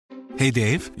Hey,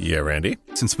 Dave. Yeah, Randy.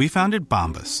 Since we founded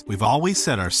Bombas, we've always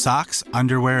said our socks,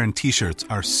 underwear, and T-shirts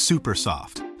are super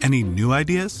soft. Any new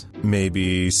ideas?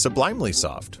 Maybe sublimely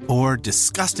soft. Or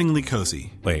disgustingly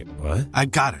cozy. Wait, what? I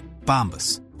got it.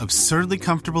 Bombas. Absurdly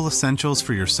comfortable essentials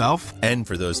for yourself and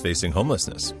for those facing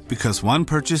homelessness. Because one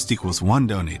purchased equals one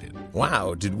donated.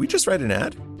 Wow, did we just write an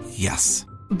ad? Yes.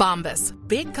 Bombas.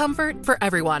 Big comfort for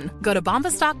everyone. Go to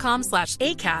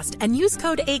bombas.com/ACAST and use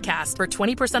code ACAST for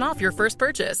 20% off your first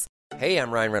purchase. Hey,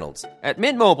 I'm Ryan Reynolds. At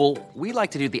Mint Mobile, we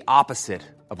like to do the opposite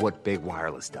of what Big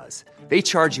Wireless does. They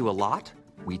charge you a lot.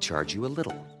 We charge you a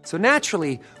little. So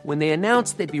naturally, when they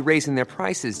announced they'd be raising their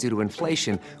prices due to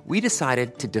inflation, we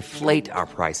decided to deflate our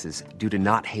prices due to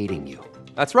not hating you.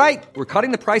 That's right. We're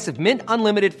cutting the price of Mint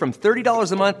Unlimited from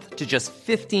 $30 a month to just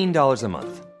 $15 a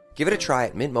month. Give it a try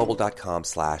at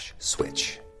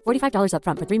mintmobile.com/switch. $45 up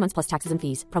front for 3 months plus taxes and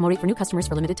fees. Promo rate for new customers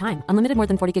for limited time. Unlimited more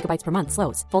than 40 gigabytes per month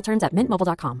slows. Full terms at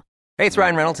mintmobile.com. Hey, it's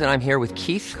Ryan Reynolds, and I'm here with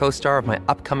Keith, co-star of my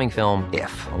upcoming film,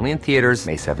 If, only in theaters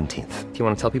May 17th. Do you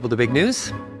want to tell people the big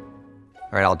news?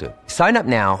 All right, I'll do it. Sign up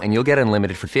now and you'll get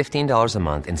unlimited for $15 a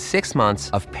month and 6 months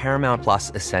of Paramount Plus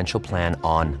Essential Plan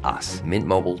on us.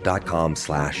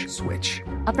 mintmobile.com/switch.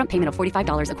 Upfront payment of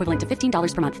 $45 equivalent to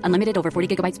 $15 per month. Unlimited over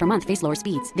 40 gigabytes per month. Face lower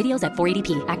speeds. Videos at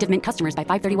 480p. Active Mint customers by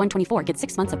 531.24 get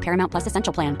 6 months of Paramount Plus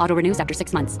Essential Plan. Auto renews after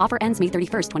 6 months. Offer ends May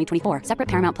 31st, 2024. Separate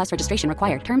Paramount Plus registration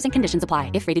required. Terms and conditions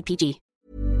apply if rated PG.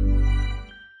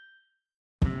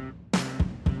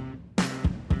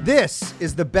 This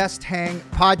is the Best Hang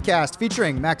podcast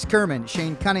featuring Max Kerman,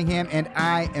 Shane Cunningham, and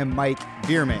I am Mike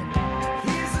Bierman.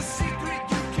 Here's a secret,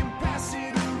 you can pass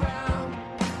it around.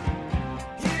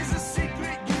 Here's a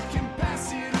secret, you can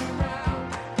pass it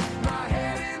around. My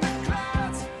head in the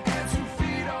clouds and 2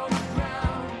 feet on the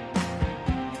ground.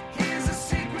 Here's a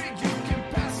secret, you can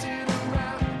pass it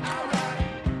around. All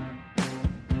right.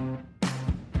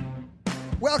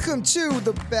 Welcome to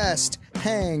the Best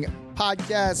Hang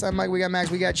podcast. I'm Mike, we got Max,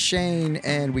 we got Shane,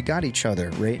 and we got each other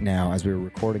right now as we're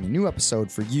recording a new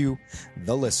episode for you,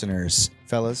 the listeners.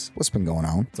 Fellas, what's been going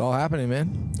on? It's all happening,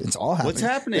 man. It's all happening. What's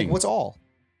happening? What's all?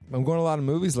 I'm going to a lot of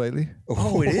movies lately.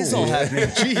 Oh, it is all happening.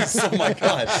 Jeez, oh my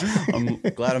God. I'm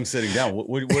glad I'm sitting down.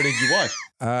 What did you watch?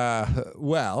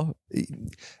 Well,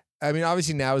 I mean,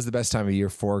 obviously now is the best time of year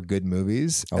for good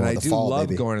movies. Oh, and I the do fall, love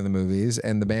baby. going to the movies,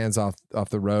 and the band's off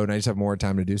the road, and I just have more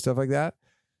time to do stuff like that.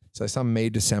 So I saw May,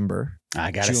 December.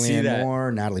 I gotta see Julianne that. Moore,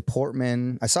 Natalie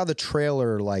Portman. I saw the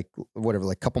trailer like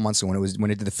a couple months ago when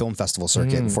it did the film festival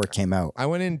circuit before it came out. I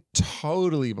went in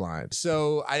totally blind.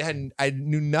 So I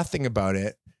knew nothing about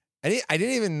it. I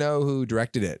didn't even know who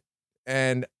directed it.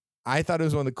 And I thought it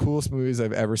was one of the coolest movies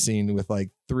I've ever seen with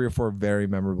like 3 or 4 very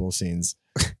memorable scenes.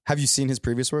 Have you seen his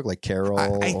previous work, like Carol?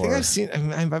 I think I've seen.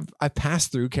 I've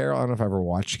passed through Carol. I don't know if I ever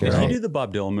watched Did Carol. you do the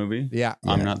Bob Dylan movie? Yeah,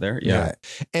 I'm Not There. Yeah.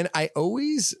 And I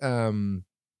always,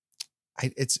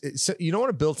 it's you don't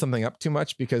want to build something up too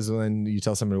much, because when you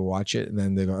tell somebody to watch it and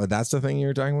then they go, "Oh, that's the thing you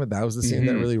were talking about. That was the scene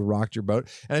that really rocked your boat."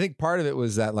 And I think part of it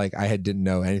was that like I didn't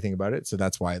know anything about it, so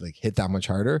that's why it like hit that much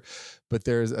harder. But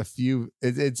there's a few.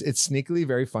 It's sneakily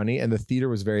very funny, and the theater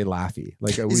was very laughy.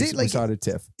 Like we saw it at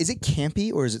TIFF. Is it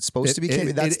campy or is it supposed to be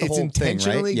campy? That's the whole thing, right? It's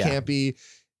intentionally campy.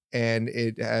 And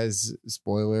it has,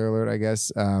 spoiler alert, I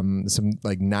guess, some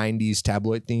like 90s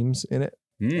tabloid themes in it.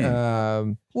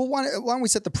 Well, why don't we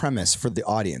set the premise for the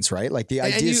audience, right? Like the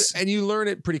idea, and you learn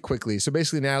it pretty quickly. So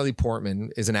basically, Natalie Portman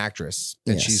is an actress,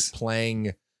 and Yes. she's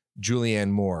playing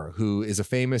Julianne Moore, who is a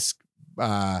famous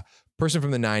person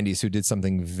from the 90s who did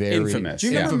something very Infamous.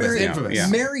 Do you remember infamous.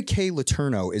 Mary Kay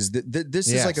Letourneau?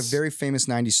 This is like a very famous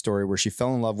 90s story where she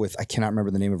fell in love with, I cannot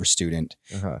remember the name of her student.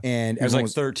 And It was everyone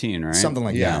like 13, right? Something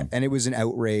like that. And it was an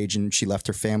outrage, and she left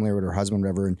her family or her husband,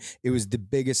 whatever. And it was the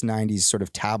biggest 90s sort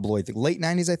of tabloid thing. Late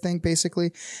 90s, I think,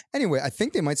 basically. Anyway, I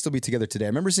think they might still be together today. I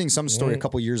remember seeing some story a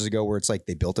couple years ago where it's like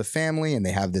they built a family and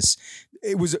they have this.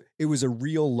 It was a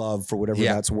real love for whatever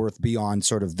that's worth beyond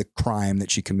sort of the crime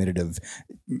that she committed of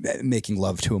making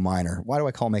love to a minor. Why do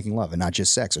I call making love and not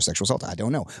just sex or sexual assault? I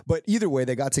don't know. But either way,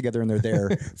 they got together and they're there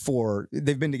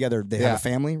they've been together. They have a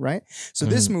family, right? So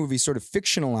this movie sort of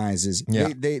fictionalizes.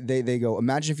 They go,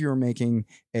 imagine if you were making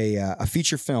a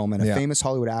feature film and a famous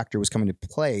Hollywood actor was coming to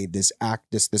play this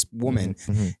woman.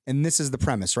 And this is the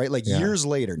premise, right? Like years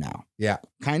later now. Yeah.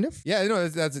 Kind of? Yeah, no,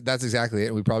 that's exactly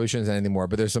it. We probably shouldn't say anything more,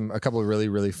 but there's a couple of really,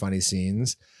 really funny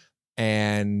scenes.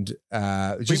 And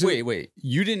wait.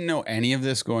 You didn't know any of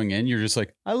this going in? You're just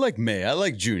like, I like May, I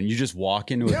like June. You just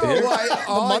walk into a theater?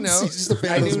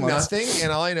 I knew nothing.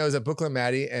 And all I know is that Brooklyn,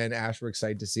 Maddie, and Ash were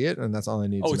excited to see it. And that's all I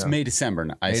need to know. It's May, December.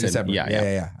 December.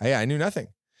 Yeah. I knew nothing.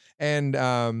 And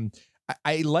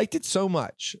I liked it so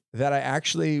much that I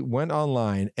actually went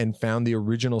online and found the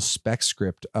original spec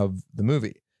script of the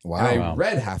movie. Wow. And I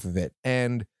read half of it,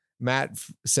 and Matt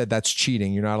said, that's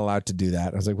cheating. You're not allowed to do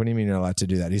that. I was like, what do you mean you're not allowed to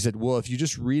do that? He said, well, if you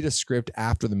just read a script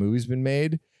after the movie's been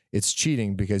made, it's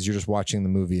cheating because you're just watching the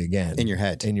movie again. In your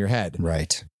head.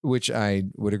 Right. Which I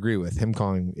would agree with. Him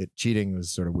calling it cheating was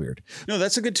sort of weird. No,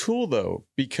 that's a good tool, though,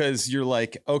 because you're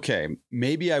like, okay,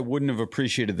 maybe I wouldn't have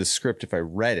appreciated the script if I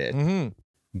read it. Mm-hmm.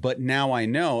 But now I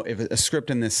know if a script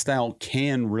in this style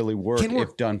can really work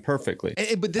if done perfectly.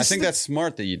 But I think that's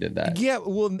smart that you did that. Yeah,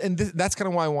 well, and that's kind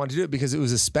of why I wanted to do it, because it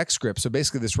was a spec script. So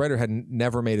basically, this writer had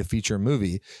never made a feature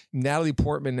movie. Natalie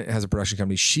Portman has a production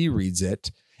company. She reads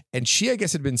it. And she, I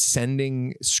guess, had been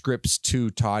sending scripts to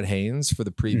Todd Haynes for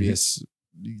the previous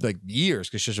like years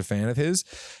because she's a fan of his.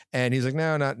 And he's like,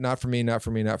 no, not for me, not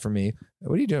for me, not for me.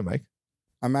 What are you doing, Mike?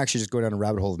 I'm actually just going down a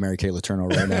rabbit hole of Mary Kay Letourneau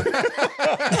right now.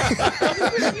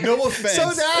 No offense. So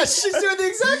she's doing the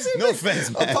exact same No thing.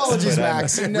 offense, Max. Apologies, but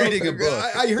Max. I'm No, reading a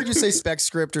book. I heard you say spec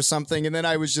script or something, and then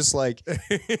I was just like,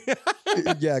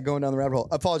 yeah, going down the rabbit hole.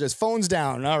 Apologize. Phone's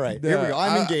down. All right. Here we go.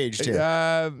 I'm engaged here.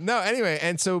 No, anyway.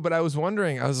 And so, but I was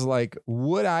wondering, I was like,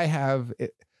 would I have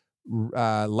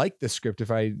liked this script if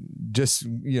I just,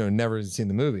 never seen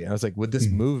the movie? I was like, would this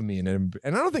move me? And I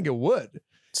don't think it would.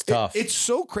 It's tough. It's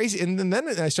so crazy. And then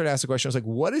I started asking the question. I was like,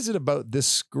 what is it about this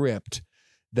script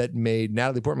that made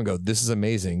Natalie Portman go, this is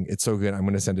amazing. It's so good. I'm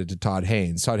going to send it to Todd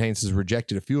Haynes. Todd Haynes has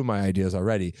rejected a few of my ideas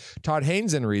already. Todd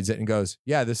Haynes then reads it and goes,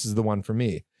 yeah, this is the one for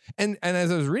me. And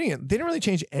as I was reading it, they didn't really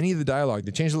change any of the dialogue.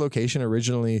 They changed the location.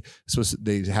 Originally,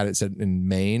 they had it set in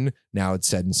Maine. Now it's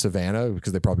set in Savannah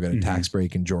because they probably got a tax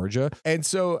break in Georgia. And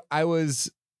so I was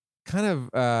kind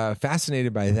of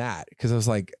fascinated by that because I was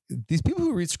like, these people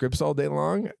who read scripts all day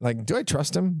long, like, do I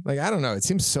trust them? Like, I don't know. It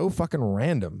seems so fucking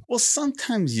random. Well,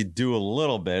 sometimes you do a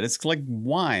little bit. It's like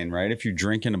wine, right? If you're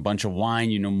drinking a bunch of wine,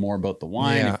 you know more about the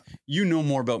wine. Yeah. If you know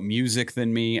more about music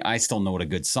than me. I still know what a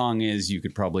good song is. You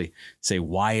could probably say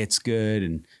why it's good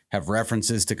and have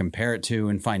references to compare it to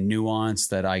and find nuance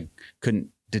that I couldn't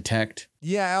detect.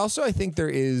 Yeah. Also, I think there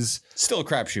is Still a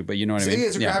crapshoot, but you know what I mean?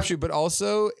 It's a crapshoot, but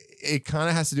also it kind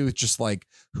of has to do with just like,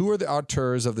 who are the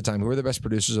auteurs of the time? Who are the best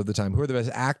producers of the time? Who are the best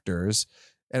actors?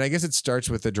 And I guess it starts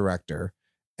with the director.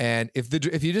 And if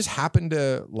you just happen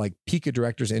to like pique a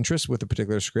director's interest with a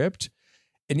particular script,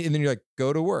 and then you're like,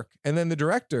 go to work. And then the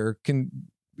director can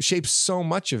shape so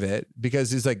much of it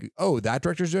because he's like, oh, that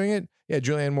director's doing it? Yeah,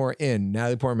 Julianne Moore in,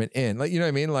 Natalie Portman in. Like, you know what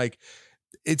I mean? Like,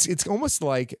 it's almost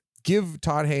like give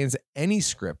Todd Haynes any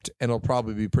script and it'll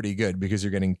probably be pretty good because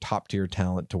you're getting top tier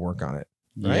talent to work on it.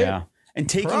 Right? Yeah. And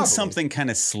taking Probably. something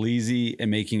kind of sleazy and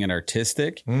making it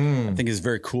artistic, I think is a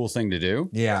very cool thing to do.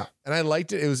 Yeah. And I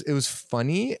liked it. It was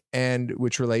funny, and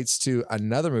which relates to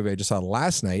another movie I just saw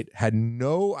last night. Had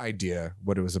no idea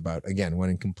what it was about. Again,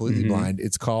 went in completely blind.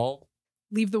 It's called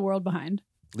Leave the World Behind.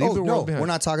 Leave the World No, Behind. we're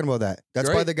not talking about that. That's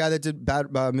Right. by the guy that did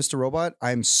Mr. Robot.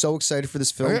 I'm so excited for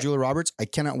this film, Okay. Julia Roberts. I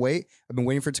cannot wait. I've been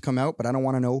waiting for it to come out, but I don't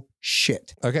want to know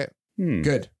shit. Okay.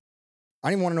 Good. I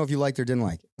don't even want to know if you liked it or didn't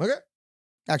like it. Okay.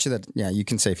 Actually, you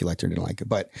can say if you liked it or didn't like it.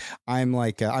 But I'm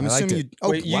like, I'm I liked assuming you. it. Oh,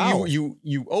 Wait, wow.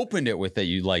 you opened it with that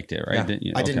you liked it, right? Yeah. Didn't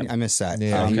you? I didn't. Okay. I missed that.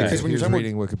 Yeah. Okay. Because when He you're was talking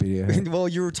reading Wikipedia. about, well,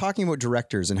 you were talking about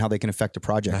directors and how they can affect a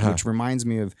project, which reminds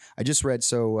me of. I just read.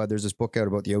 So there's this book out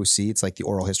about the OC. It's like the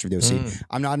oral history of the OC.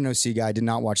 I'm not an OC guy. I did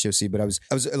not watch the OC, but I was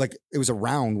like, it was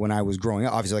around when I was growing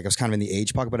up. Obviously, like I was kind of in the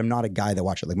age pocket, but I'm not a guy that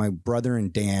watched it. Like my brother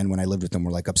and Dan, when I lived with them,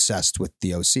 were like obsessed with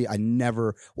the OC. I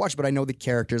never watched, but I know the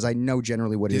characters. I know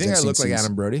generally what Do it you is. think I I've look seen like scenes.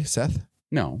 Adam Brody, Seth?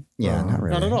 No. Yeah, not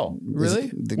really. Not at all. Really?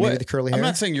 Is it maybe What? the curly hair. I'm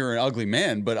not saying you're an ugly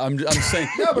man, but I'm saying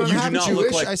No, but you I'm do half not look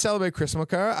Jewish. like. I celebrate Christmas.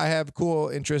 I have cool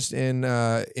interest in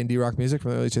indie rock music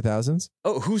from the early 2000s.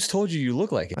 Oh, who's told you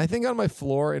look like it? I think on my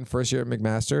floor in first year at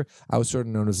McMaster, I was sort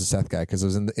of known as a Seth guy because I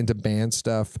was into band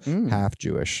stuff, half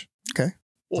Jewish. Okay.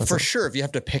 Well, for sure, if you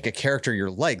have to pick a character you're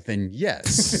like, then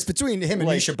yes. It's between him and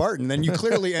Like- Nisha Barton, then you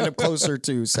clearly end up closer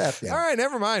to Seth. Yeah. All right,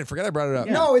 never mind. Forget I brought it up.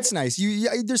 No, it's nice.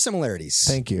 There's similarities.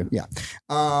 Thank you. Yeah.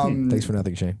 Thanks for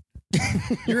nothing, Shane.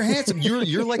 You're handsome.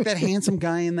 You're like that handsome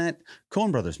guy in that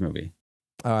Coen Brothers movie.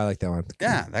 Oh, I like that one.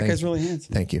 Yeah, that Thank guy's you. really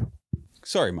handsome. Thank you.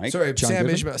 Sorry, Mike. Sorry, John Sam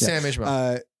Goodman? Ishmael. Yeah. Sam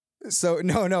Ishmael. So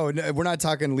no, we're not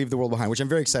talking Leave the World Behind, which I'm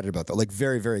very excited about though. Like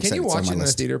very, very Can excited. you It's on watch my it in the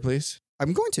list. theater, please?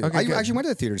 I'm going to. Okay, I good. actually went to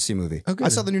the theater to see a movie. Oh, good. I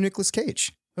saw the new Nicolas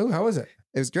Cage. Oh, how was it?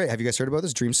 It was great. Have you guys heard about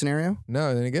this Dream Scenario? No,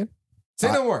 any good?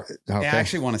 Say no more. Okay. I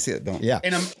actually want to see it, don't. Yeah.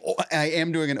 And I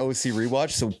am doing an OC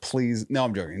rewatch, so please. No,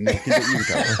 I'm joking. No, you can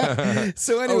go.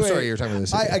 So anyway, Oh, sorry, you're talking about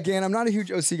this. I'm not a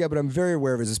huge OC guy, but I'm very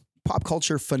aware of it. This pop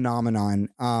culture phenomenon.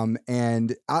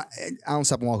 And Alan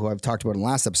Sepinwall, who I've talked about in the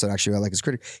last episode, actually, I like his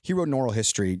critic. He wrote an oral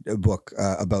history book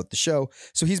about the show.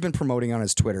 So he's been promoting on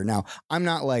his Twitter. Now, I'm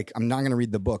not going to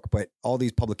read the book, but all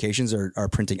these publications are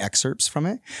printing excerpts from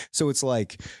it. So it's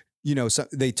like, you know, so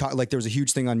they talk like there was a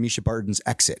huge thing on Misha Barton's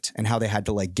exit and how they had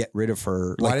to like get rid of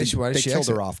her. Why Like did they she killed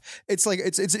exit? her off. It's like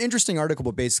it's an interesting article,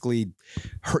 but basically,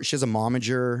 she has a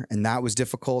momager, and that was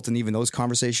difficult, and even those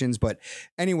conversations. But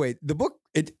anyway, the book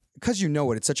because you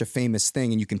know it's such a famous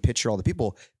thing, and you can picture all the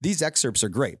people. These excerpts are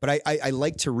great, but I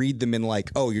like to read them in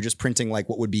like, oh, you're just printing like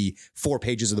what would be 4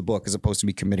 pages of the book as opposed to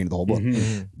me committing to the whole book.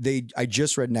 I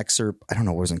just read an excerpt. I don't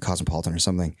know, what was it in Cosmopolitan or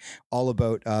something, all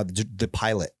about the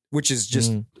pilot, which is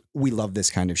just. We love this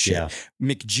kind of shit. Yeah.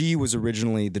 McG was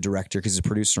originally the director because he's a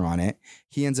producer on it.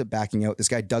 He ends up backing out. This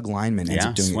guy, Doug Lineman, ends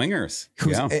up doing Swingers. it.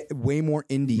 Who's way more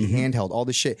indie, handheld, all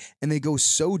this shit. And they go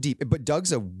so deep. But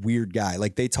Doug's a weird guy.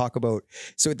 Like they talk about,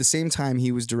 so at the same time,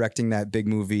 he was directing that big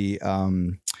movie,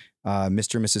 Mr.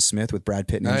 and Mrs. Smith with Brad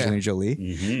Pitt and Angelina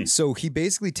Jolie. So he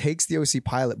basically takes the OC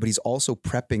pilot, but he's also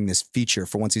prepping this feature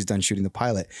for once he's done shooting the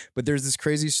pilot. But there's this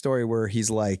crazy story where he's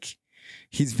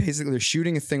basically, they're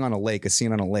shooting a thing on a lake, a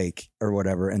scene on a lake or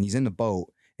whatever, and he's in the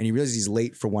boat and he realizes he's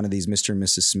late for one of these Mr. and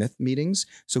Mrs. Smith meetings.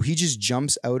 So he just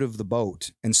jumps out of the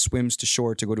boat and swims to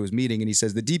shore to go to his meeting. And he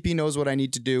says, the DP knows what I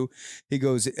need to do. He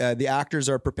goes, the actors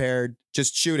are prepared.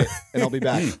 Just shoot it and I'll be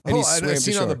back. And he swam a to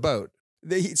scene shore. on the boat.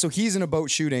 So he's in a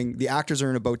boat shooting. The actors are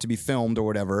in a boat to be filmed or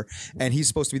whatever. And he's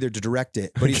supposed to be there to direct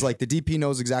it. But he's like, the DP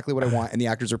knows exactly what I want and the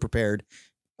actors are prepared.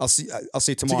 I'll see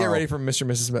tomorrow. To get ready for Mr.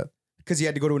 and Mrs. Smith. Because he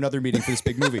had to go to another meeting for this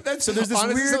big movie. So there's this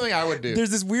honestly weird something I would do. There's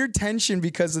this weird tension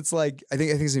because it's like I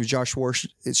think his name is Josh Schwartz.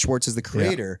 Schwartz is the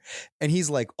creator, and he's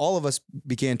like all of us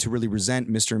began to really resent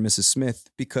Mr. and Mrs. Smith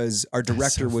because our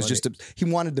director was just he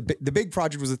wanted the big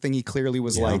project was the thing he clearly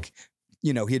was like.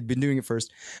 You know, he had been doing it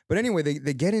first. But anyway,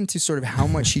 they get into sort of how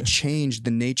much he changed the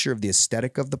nature of the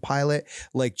aesthetic of the pilot,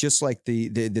 like just like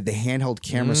the handheld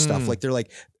camera stuff. Like they're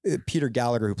like Peter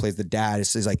Gallagher, who plays the dad,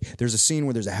 is like there's a scene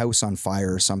where there's a house on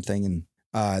fire or something,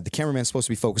 and the cameraman's supposed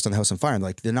to be focused on the house on fire, and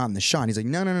like they're not in the shot. And he's like,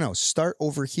 no, start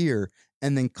over here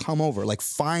and then come over, like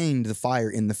find the fire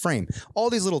in the frame.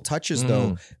 All these little touches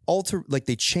though, like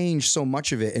they changed so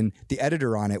much of it. And the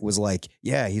editor on it was like,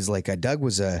 yeah, he's like, Doug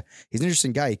was he's an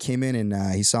interesting guy. He came in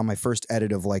and he saw my first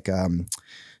edit of like,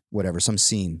 some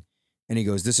scene. And he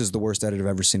goes, this is the worst edit I've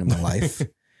ever seen in my life.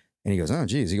 And he goes, oh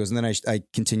geez. He goes, and then I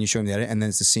continue showing the edit. And then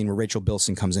it's the scene where Rachel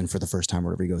Bilson comes in for the first time or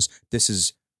whatever. He goes, this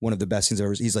is one of the best scenes I've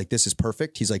ever. He's like, this is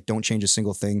perfect. He's like, don't change a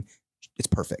single thing. It's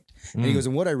perfect. And he goes,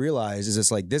 and what I realized is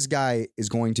it's like, this guy is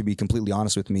going to be completely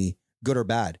honest with me, good or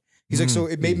bad. He's like, so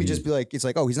it made me just be like, it's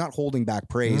like, oh, he's not holding back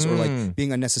praise or like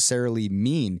being unnecessarily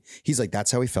mean. He's like,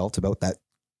 that's how he felt about that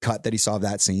cut that he saw of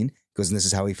that scene. He goes, and this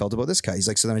is how he felt about this guy. He's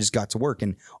like, so then I just got to work,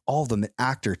 and all of them, the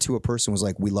actor to a person was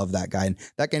like, we love that guy. And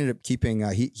that guy ended up keeping,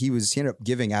 he ended up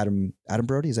giving Adam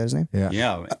Brody, is that his name?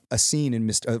 Yeah. A scene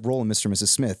in a role in Mr. and Mrs.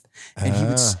 Smith. And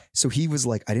he was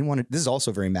like, I didn't want to, this is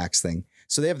also a very Max thing.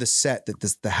 So they have the set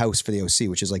the house for the OC,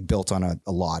 which is like built on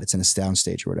a lot. It's in a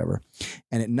soundstage or whatever.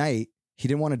 And at night, he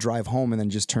didn't want to drive home and then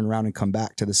just turn around and come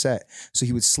back to the set. So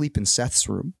he would sleep in Seth's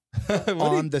room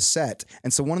on the set.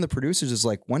 And so one of the producers is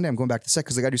like, one day I'm going back to the set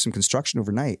because I got to do some construction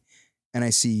overnight. And I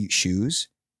see shoes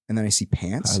and then I see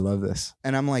pants. I love this.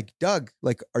 And I'm like, Doug,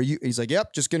 like, are you? He's like,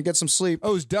 yep, just going to get some sleep.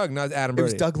 Oh, it was Doug, not Adam It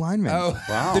Brody. was Doug Lineman. Oh,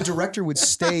 wow. The director would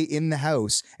stay in the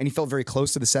house and he felt very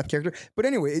close to the Seth character. But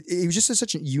anyway, he was just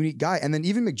such a unique guy. And then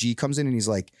even McG comes in and he's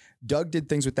like, Doug did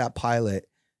things with that pilot.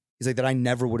 He's like, that I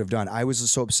never would have done. I was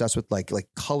so obsessed with like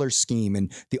color scheme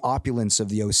and the opulence of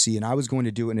the OC. And I was going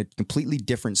to do it in a completely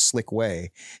different, slick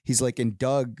way. He's like, and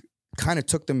Doug kind of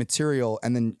took the material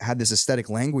and then had this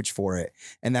aesthetic language for it.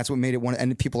 And that's what made it one.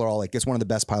 And people are all like, it's one of the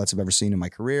best pilots I've ever seen in my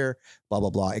career, blah, blah,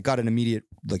 blah. It got an immediate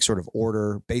like sort of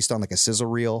order based on like a sizzle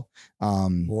reel.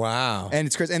 Wow. And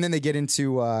it's crazy. And then they get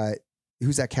into,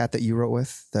 who's that cat that you wrote with?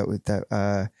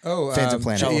 Phantom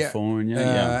Planet. California.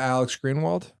 Alex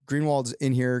Greenwald. Greenwald's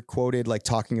in here quoted like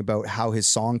talking about how his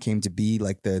song came to be,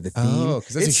 like the theme. Oh,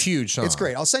 because that's a huge song. It's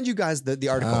great. I'll send you guys the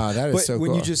article. That is but so when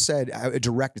cool. you just said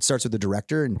it starts with the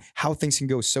director and how things can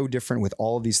go so different with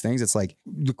all of these things. It's like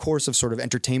the course of sort of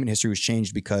entertainment history was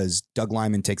changed because Doug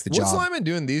Lineman takes the job. What's Lyman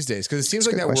doing these days? Because it seems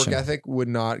That's like a that good work question. ethic would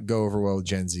not go over well with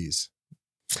Gen Zs.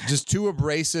 Just too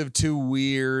abrasive, too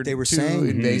weird. They were too saying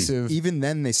invasive. Even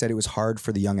then they said it was hard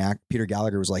for the young act. Peter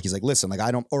Gallagher was like, he's like, listen, like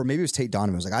I don't, or maybe it was Tate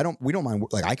Donovan was like, we don't mind,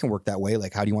 like I can work that way.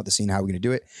 Like, how do you want the scene? How are we going to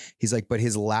do it? He's like, but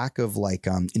his lack of like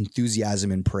enthusiasm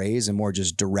and praise and more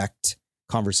just direct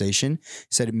conversation. He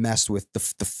said it messed with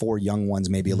the four young ones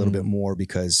maybe a little bit more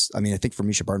because, I mean, I think for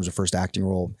Misha Barton's her first acting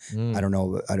role. I don't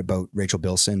know about Rachel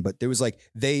Bilson, but there was like,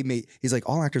 he's like,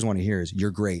 all actors want to hear is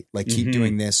you're great. Like keep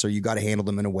doing this, or you got to handle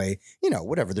them in a way,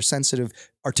 whatever. They're sensitive,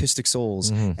 artistic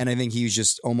souls. And I think he was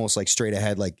just almost like straight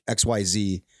ahead, like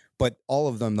XYZ. But all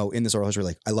of them, though, in this oral history,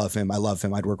 like, I love him.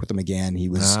 I'd work with him again.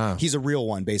 He's a real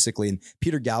one, basically. And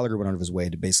Peter Gallagher went out of his way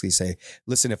to basically say,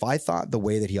 listen, if I thought the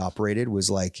way that he operated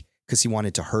was like, because he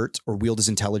wanted to hurt or wield his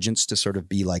intelligence to sort of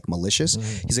be like malicious,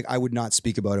 he's like, I would not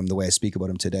speak about him the way I speak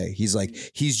about him today. He's like,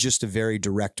 he's just a very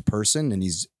direct person and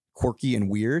he's quirky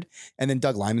and weird. And then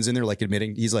Doug Lyman's in there like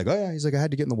admitting, he's like, oh yeah, he's like, I had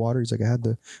to get in the water. He's like, I had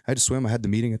to swim. I had the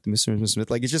meeting at the Mr. and Mrs.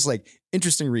 Smith. Like, it's just like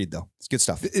interesting read though. It's good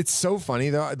stuff. It's so funny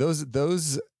though.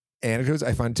 Those anecdotes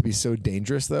I find to be so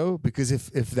dangerous though, because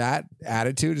if that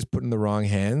attitude is put in the wrong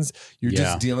hands, you're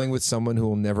just dealing with someone who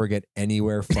will never get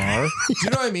anywhere far. Do you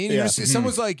know what I mean?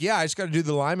 Someone's like, yeah, I just got to do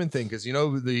the Lyman thing because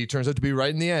he turns out to be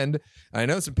right in the end. I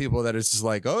know some people that it's just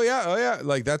like, oh yeah,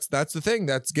 like that's the thing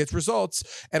that gets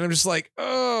results, and I'm just like,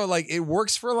 oh, like it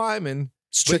works for Lyman.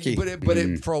 It's tricky.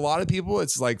 But for a lot of people,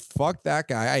 it's like, fuck that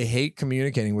guy. I hate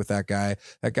communicating with that guy.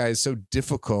 That guy is so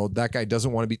difficult. That guy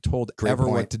doesn't want to be told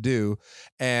what to do.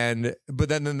 But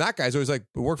then that guy's always like,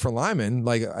 work for Lyman.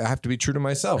 Like, I have to be true to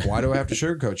myself. Why do I have to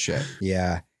sugarcoat shit?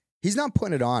 Yeah. He's not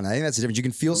putting it on. I think that's the difference. You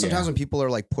can feel sometimes when people are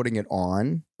like putting it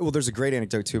on. Well, there's a great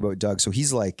anecdote too about Doug. So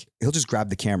he's like, he'll just grab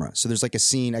the camera. So there's like a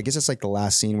scene, I guess it's like the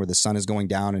last scene where the sun is going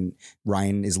down and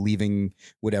Ryan is leaving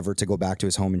whatever to go back to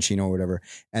his home in Chino or whatever.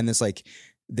 And it's like,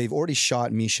 they've already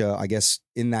shot Misha, I guess,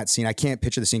 in that scene. I can't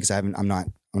picture the scene because I'm not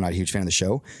a huge fan of the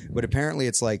show, but apparently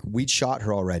it's like we'd shot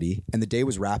her already and the day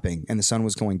was wrapping and the sun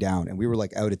was going down and we were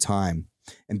like out of time.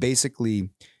 And basically,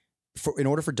 in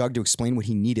order for Doug to explain what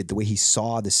he needed, the way he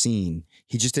saw the scene,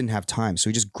 he just didn't have time. So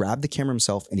he just grabbed the camera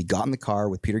himself and he got in the car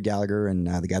with Peter Gallagher and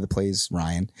the guy that plays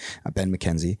Ryan, Ben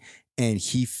McKenzie. And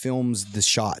he films the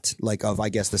shot like of, I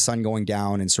guess, the sun going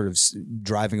down and sort of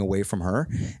driving away from her.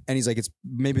 And he's like, it's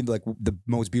maybe like the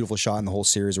most beautiful shot in the whole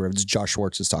series or whatever. Just Josh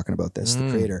Schwartz is talking about this, the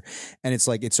creator. And it's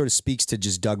like, it sort of speaks to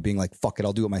just Doug being like, fuck it,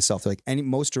 I'll do it myself. They're like,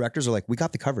 most directors are like, we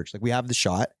got the coverage. Like we have the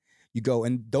shot, you go.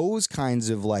 And those kinds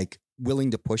of like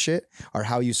willing to push it are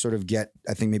how you sort of get,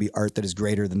 I think, maybe art that is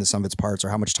greater than the sum of its parts, or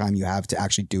how much time you have to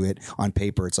actually do it on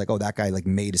paper. It's like, oh, that guy like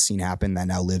made a scene happen that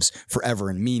now lives forever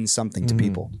and means something to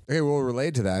people. Okay, well,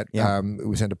 related to that,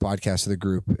 we sent a podcast to the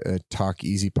group, Talk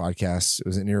Easy Podcast. It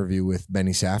was an interview with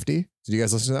Benny Safdie. Did you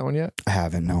guys listen to that one yet? I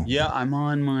haven't, no. Yeah, I'm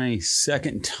on my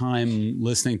second time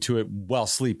listening to it while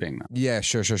sleeping. Yeah,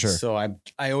 sure. So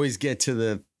I always get to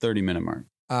the 30-minute mark.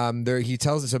 He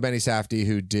tells us, so Benny Safdie,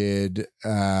 who did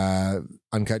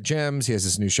Uncut Gems, he has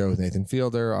this new show with Nathan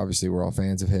Fielder. Obviously, we're all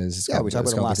fans of his. We talked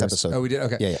about him last episode. Oh, we did?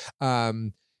 Okay. Yeah.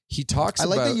 He talks I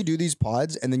about... like that you do these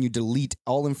pods and then you delete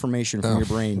all information from your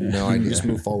brain. No and idea. You just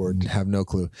move forward. Have no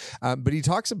clue. But he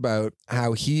talks about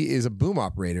how he is a boom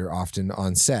operator often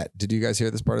on set. Did you guys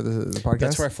hear this part of the podcast?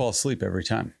 That's where I fall asleep every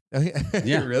time.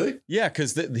 Yeah. Really? Yeah,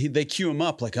 because they cue him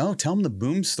up like, oh, tell him the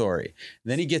boom story.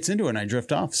 Then he gets into it and I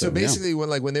drift off. So basically,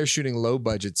 when they're shooting low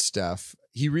budget stuff,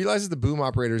 he realizes the boom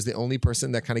operator is the only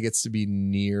person that kind of gets to be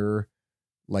near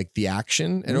like the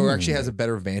action and or actually has a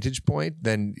better vantage point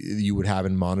than you would have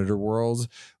in monitor worlds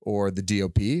or the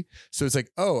DOP. So it's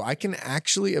like, oh, I can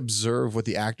actually observe what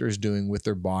the actor is doing with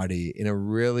their body in a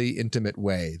really intimate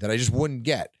way that I just wouldn't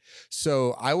get.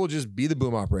 So I will just be the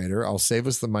boom operator. I'll save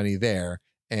us the money there.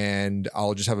 And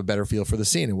I'll just have a better feel for the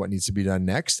scene and what needs to be done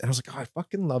next. And I was like, oh, I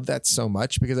fucking love that so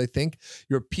much, because I think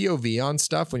your POV on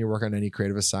stuff when you work on any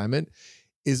creative assignment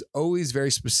is always very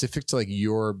specific to like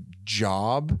your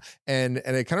job. And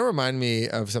it kind of reminded me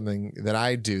of something that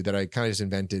I do that I kind of just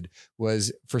invented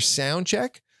was for sound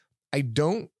check. I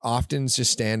don't often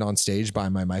just stand on stage by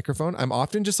my microphone. I'm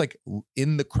often just like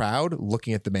in the crowd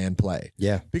looking at the band play.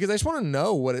 Yeah. Because I just want to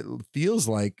know what it feels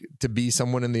like to be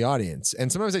someone in the audience.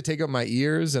 And sometimes I take out my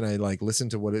ears and I like listen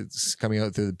to what it's coming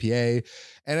out through the PA.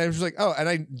 And I was like, oh, and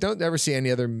I don't ever see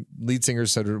any other lead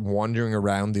singers sort of wandering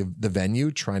around the venue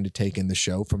trying to take in the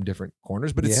show from different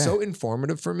corners. But it's so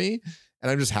informative for me. And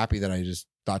I'm just happy that I just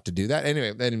thought to do that.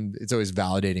 Anyway, then it's always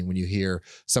validating when you hear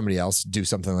somebody else do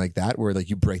something like that, where like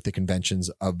you break the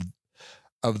conventions of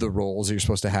the roles that you're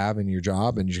supposed to have in your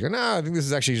job. And you're going, no, I think this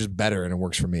is actually just better and it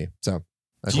works for me. So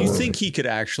do you think he could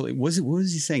actually, what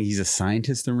was he saying? He's a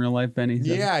scientist in real life, Benny?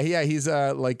 Yeah. He's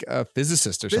like a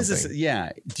physicist or something. Yeah.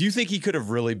 Do you think he could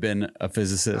have really been a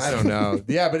physicist? I don't know.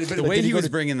 Yeah, but the way he was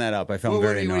bringing that up, I found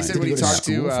very annoying. When he talked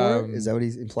to, is that what he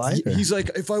implied? He's like,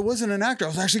 if I wasn't an actor, I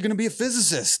was actually going to be a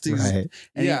physicist. And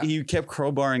he kept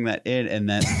crowbarring that in, and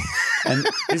then And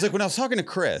he's like, when I was talking to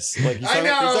Chris, like he's I talking,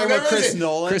 know, he's talking about that was Chris it.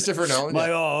 Nolan. Christopher Nolan, I'm like,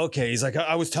 yeah. oh, okay. He's like,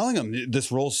 I was telling him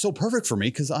this role is so perfect for me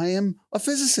because I am a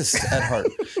physicist at heart.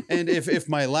 And if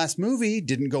my last movie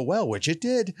didn't go well, which it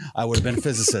did, I would have been a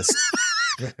physicist.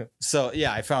 So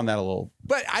yeah, I found that a little.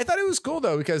 But I thought it was cool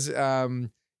though, because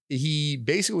he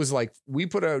basically was like, we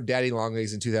put out Daddy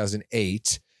Longlegs in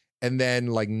 2008, and then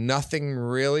like nothing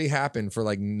really happened for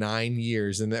like 9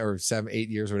 years, and or 7, 8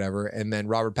 years, or whatever. And then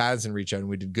Robert Pattinson reached out, and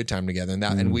we did Good Time together,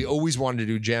 and we always wanted to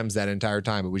do Gems that entire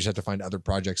time, but we just had to find other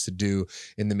projects to do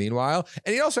in the meanwhile.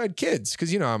 And he also had kids,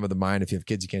 because I'm of the mind, if you have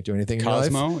kids, you can't do anything in your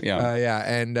life. Cosmo, yeah.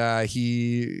 And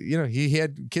he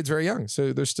had kids very young,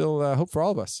 so there's still hope for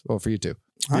all of us. Well, for you too.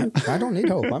 I don't need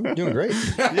hope. I'm doing great.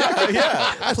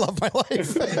 Yeah. I love my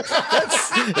life.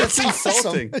 That's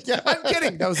insulting. Yeah. I'm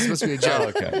kidding. That was supposed to be a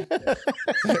joke. Okay.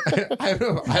 I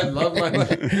love my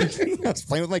life. I was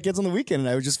playing with my kids on the weekend, and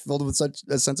I was just filled with such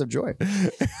a sense of joy.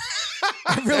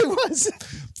 I really was.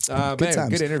 Good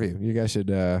times. Good interview. You guys should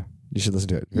listen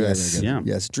to it. Very, Yes. very good.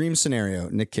 Yeah. Yes. Dream Scenario,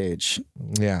 Nick Cage.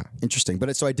 Yeah. Interesting.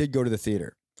 But so I did go to the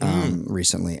theater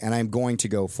recently, and I'm going to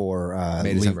go for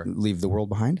May December. Leave the World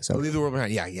Behind. Is that Leave the World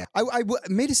Behind. Yeah.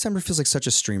 May December feels like such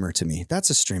a streamer to me. That's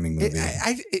a streaming movie.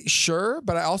 Sure,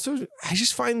 but I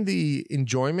just find the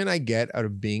enjoyment I get out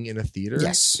of being in a theater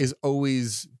is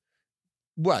always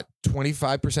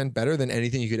 25% better than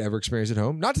anything you could ever experience at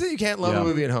home. Not that you can't love a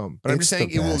movie at home, but I'm It's just saying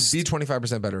the it will best. be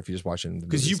 25% better if you just watch it in the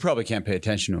Because you probably can't pay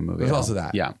attention to a movie. There's at also home.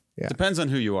 that. Yeah. Yeah. Depends on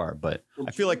who you are, but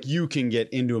I feel like you can get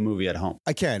into a movie at home.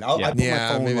 I can.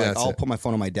 Yeah. I'll put my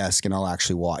phone on my desk, and I'll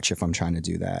actually watch if I'm trying to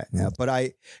do that. Yeah.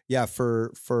 But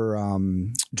for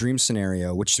Dream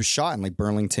Scenario, which was shot in like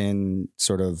Burlington,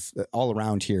 sort of all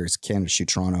around here is Canada, shoot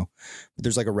Toronto. But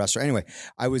there's like a restaurant. Anyway,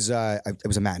 it was a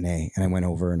matinee, and I went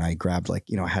over and I grabbed I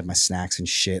had my snacks and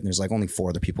shit. And there's like only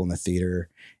 4 other people in the theater.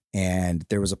 And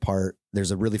there's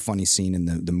a really funny scene in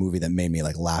the movie that made me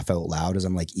like laugh out loud as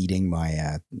I'm like eating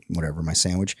my my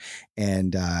sandwich.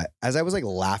 And as I was like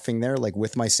laughing there, like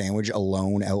with my sandwich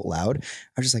alone out loud, I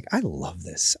was just like, I love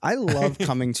this. I love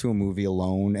coming to a movie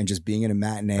alone and just being in a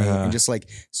matinee and just like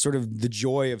sort of the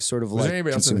joy of sort of Was there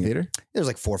anybody else in the theater? There's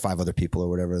like 4 or 5 other people or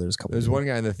whatever. There's a couple. There's one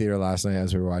guy in the theater last night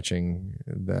as we were watching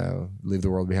the Leave the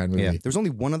World Behind movie. Yeah. There's only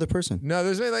one other person. No,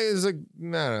 there's like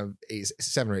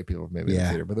 7 or 8 people maybe in the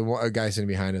theater, but a guy sitting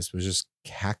behind us was just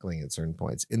cackling at certain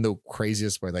points in the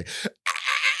craziest way, like.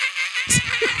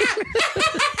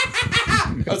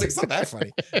 I was like, it's not that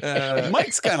funny.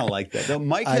 Mike's kind of like that. Though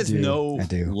Mike has no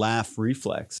laugh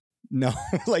reflex. No,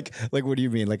 like what do you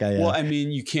mean? Like well, I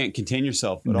mean, you can't contain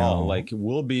yourself at all. Like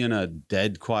we'll be in a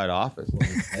dead quiet office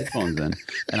with headphones in,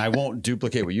 and I won't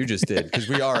duplicate what you just did because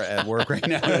we are at work right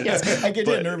now. Yes, I get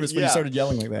nervous when you started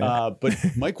yelling like that. But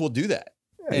Mike will do that,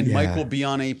 and Mike will be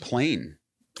on a plane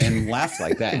and laugh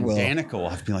like that, and Danica will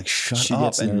have to be like, "Shut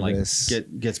up," and nervous.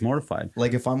 Gets mortified.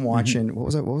 Like if I'm watching, what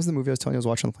was the movie I was telling you I was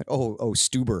watching on the plane? Oh,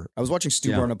 Stuber. I was watching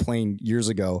Stuber on a plane years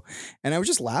ago, and I was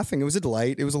just laughing. It was a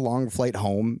delight. It was a long flight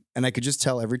home, and I could just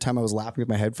tell every time I was laughing with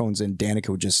my headphones in, Danica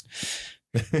would just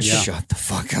shut the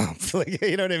fuck up. Like,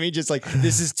 you know what I mean? Just like,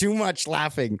 this is too much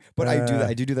laughing. But I do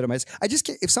that at my, I just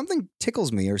can't, if something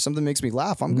tickles me or something makes me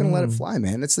laugh, I'm going to let it fly,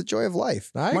 man. It's the joy of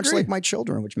life. Much like my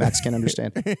children, which Max can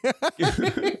understand.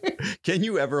 Can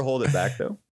you ever hold it back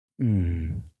though? I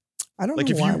don't know. Like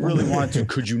if you really wanted to,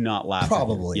 could you not laugh?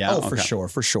 Probably. Yeah. Oh,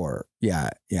 for sure. Yeah,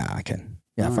 I can.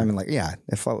 Yeah. If I'm in like,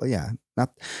 not,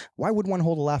 why would one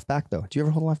hold a laugh back though? Do you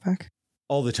ever hold a laugh back?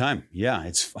 All the time. Yeah.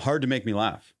 It's hard to make me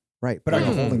laugh. Right. But are you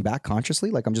holding back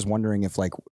consciously? Like, I'm just wondering if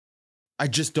like, I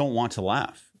just don't want to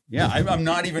laugh. Yeah. I'm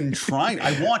not even trying.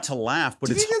 I want to laugh, but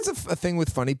do you think that's a thing with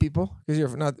funny people? Because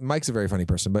you're not, Mike's a very funny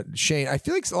person, but Shane, I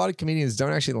feel like a lot of comedians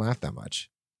don't actually laugh that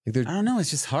much. Like I don't know. It's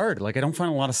just hard. Like I don't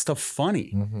find a lot of stuff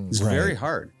funny. It's very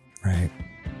hard. Right.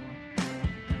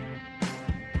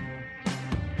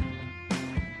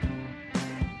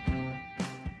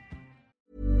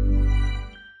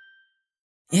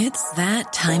 It's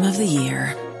that time of the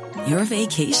year. Your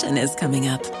vacation is coming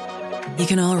up. You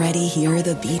can already hear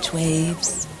the beach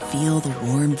waves, feel the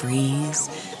warm breeze,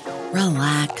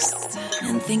 relax,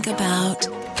 and think about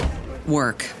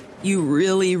work. You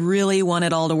really, really want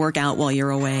it all to work out while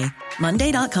you're away.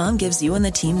 Monday.com gives you and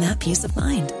the team that peace of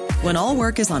mind. When all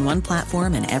work is on one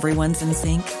platform and everyone's in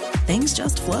sync, things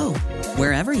just flow.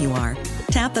 Wherever you are,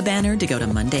 tap the banner to go to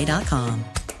Monday.com.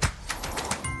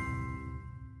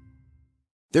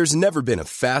 There's never been a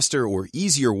faster or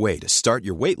easier way to start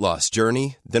your weight loss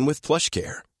journey than with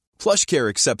PlushCare. PlushCare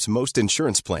accepts most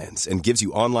insurance plans and gives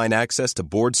you online access to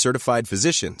board-certified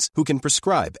physicians who can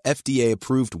prescribe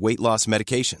FDA-approved weight loss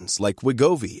medications like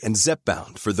Wegovy and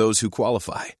Zepbound for those who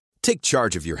qualify. Take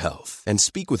charge of your health and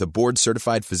speak with a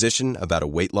board-certified physician about a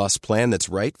weight loss plan that's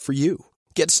right for you.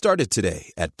 Get started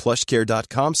today at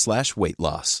plushcare.com/weight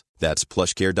loss. That's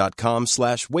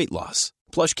plushcare.com/weight loss.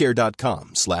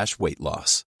 plushcare.com/weight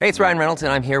loss. Hey, it's Ryan Reynolds,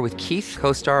 and I'm here with Keith,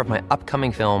 co-star of my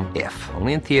upcoming film, If,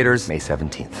 only in theaters May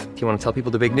 17th. Do you want to tell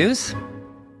people the big news?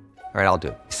 All right, I'll do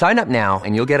it. Sign up now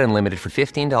and you'll get unlimited for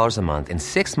 $15 a month and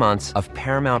 6 months of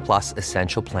Paramount Plus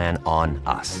Essential Plan on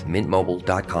us.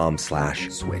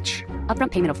 MintMobile.com/switch.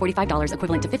 Upfront payment of $45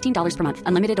 equivalent to $15 per month.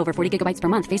 Unlimited over 40 gigabytes per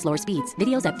month. Face lower speeds.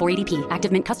 Videos at 480p.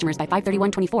 Active Mint customers by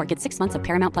 531.24 get 6 months of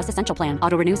Paramount Plus Essential Plan.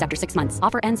 Auto renews after 6 months.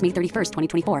 Offer ends May 31st,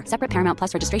 2024. Separate Paramount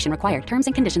Plus registration required. Terms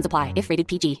and conditions apply if rated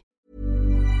PG.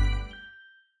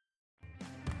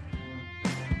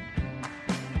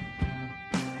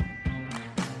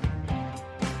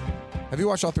 Have you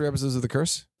watched all 3 episodes of The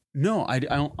Curse? No, I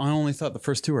only thought the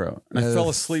first 2 were out, and I fell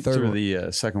asleep third through one.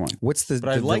 the second one. What's the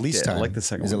But I liked release it. time? I like the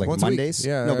second Is it one. like Once a week. Mondays?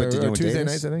 Yeah, No, but did you know or what Tuesday day it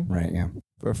nights, is? I think. Right, yeah.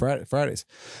 Or Fridays.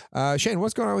 Shane,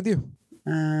 what's going on with you?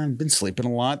 Been sleeping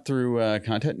a lot through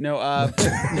content. No, I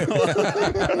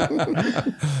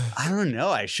don't know.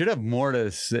 I should have more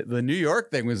to say. The New York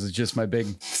thing was just my big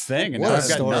thing, and What now a I've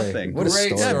got story. nothing. What a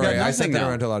Great story. I've got story. I nothing sent that now.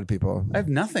 around to a lot of people. I have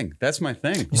nothing. That's my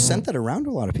thing. You sent that around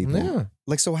to a lot of people. Yeah.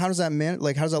 Like, so how does that man?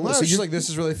 Like, how does that No, look? so So you're like, this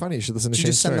is really funny. You should listen to you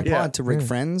Shane's just send the story. pod to Rick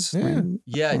Friends? Yeah. Right?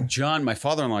 Yeah, John, my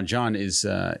father-in-law, John, is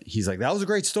he's like, that was a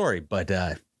great story, but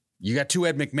you got 2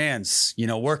 Ed McMahons,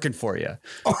 working for you.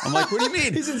 I'm like, what do you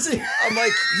mean? He's insane. I'm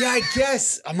like, yeah, I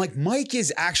guess. I'm like, Mike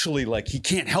is actually like, he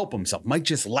can't help himself. Mike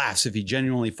just laughs if he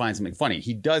genuinely finds something funny.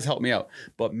 He does help me out.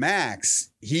 But Max,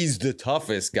 he's the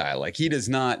toughest guy. Like, he does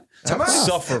not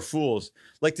suffer fools.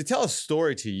 Like, to tell a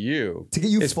story to you. To get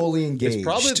you is- fully engaged. It's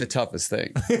probably the toughest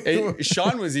thing. And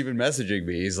Sean was even messaging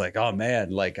me. He's like, oh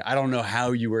man, like, I don't know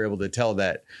how you were able to tell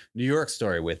that New York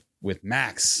story with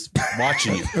Max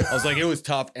watching you. I was like, it was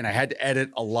tough, and I had to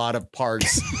edit a lot of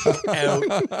parts out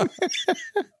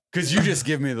because you just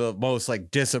give me the most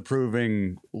like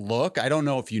disapproving look. I don't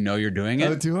know if you know you're doing it.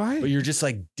 Oh, do I? But you're just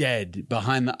like dead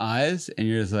behind the eyes, and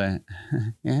you're just like,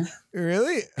 yeah.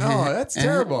 Really? Oh, that's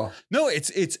terrible. No,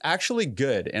 it's actually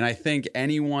good, and I think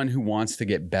anyone who wants to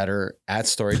get better at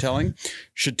storytelling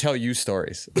should tell you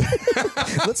stories.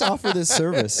 Let's offer this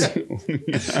service.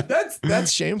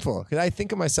 That's shameful because I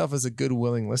think of myself as a good,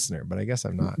 willing listener, but I guess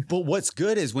I'm not. But what's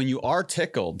good is when you are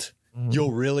tickled,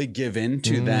 you'll really give in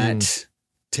to that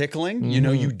tickling.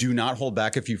 You do not hold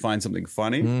back if you find something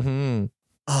funny. Mm-hmm.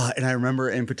 And I remember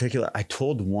in particular, I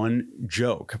told one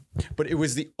joke, but it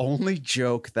was the only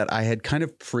joke that I had kind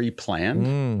of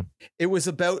pre-planned. It was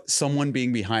about someone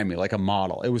being behind me, like a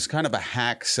model. It was kind of a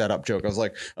hack setup joke. I was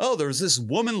like, oh, there was this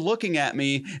woman looking at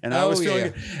me, and I was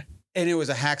feeling, and it was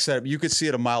a hack setup. You could see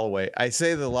it a mile away. I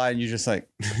say the line, you're just like,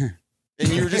 and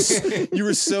you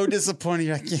were so disappointed.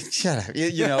 You're like, yeah, shut up.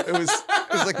 It was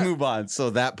like move on.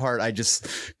 So that part I just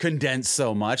condensed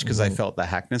so much because I felt the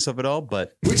hackness of it all.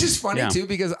 But Which is funny yeah. too,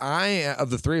 because I,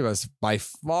 of the 3 of us, by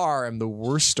far am the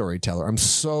worst storyteller. I'm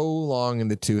so long in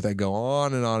the tooth. I go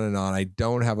on and on and on. I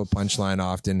don't have a punchline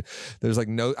often. There's like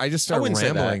I just start wouldn't say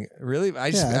that. rambling. Really?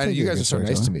 I think You you're a guys good are so nice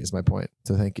storyteller. to me is my point.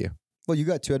 So thank you. Well, you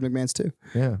got 2 Ed McMahons too.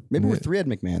 Yeah. Maybe we're 3 Ed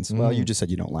McMahons. Well, you just said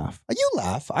you don't laugh. You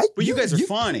laugh. But you guys are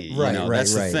funny. Right,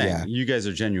 That's the right, thing. yeah. You guys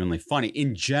are genuinely funny.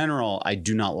 In general, I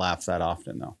do not laugh that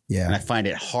often, though. Yeah. And I find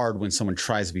it hard when someone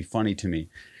tries to be funny to me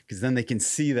because then they can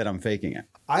see that I'm faking it.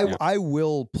 I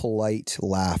will polite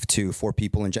laugh too for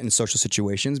people in social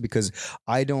situations because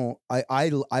I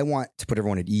want to put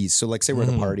everyone at ease. So like say we're at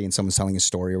a party and someone's telling a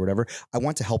story or whatever, I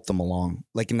want to help them along.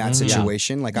 Like in that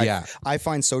situation, like I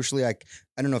find socially, I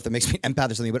don't know if that makes me an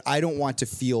empath or something, but I don't want to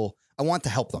feel. I want to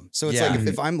help them. So it's like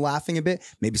if I'm laughing a bit,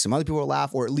 maybe some other people will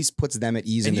laugh, or at least puts them at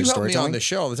ease in And their you help me on storytelling. the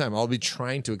show all the time. I'll be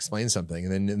trying to explain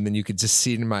something, and then you could just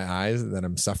see it in my eyes that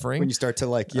I'm suffering. When you start to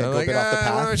go like, a bit off the What am I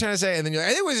path. trying to say? And then you're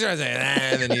like, I think what you're trying to say.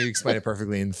 And then you explain it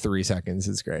perfectly in 3 seconds.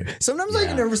 It's great. Sometimes I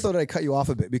get nervous though that I cut you off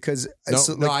a bit because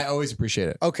No, I always appreciate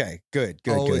it. Okay, good.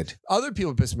 Other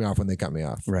people piss me off when they cut me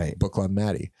off. Right. Book Club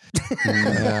Maddie.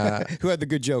 Who had the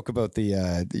good joke about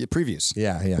the previews?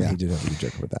 Yeah. He did have a good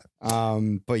joke about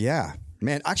that. But yeah,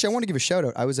 man. Actually, I want to give a shout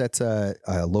out. I was at a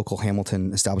local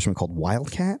Hamilton establishment called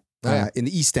Wildcat. In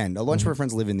the East End. A bunch of our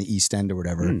friends live in the East End or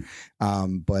whatever.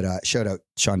 But shout out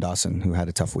Sean Dawson, who had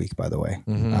a tough week, by the way.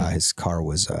 His car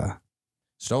was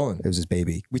stolen. It was his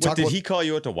baby. Did he call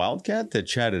you out to Wildcat to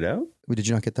chat it out? Did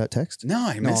you not get that text? No,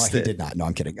 I missed he it. did not. No,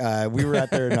 I'm kidding. We were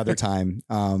out there another time.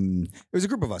 It was a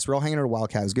group of us. We're all hanging out at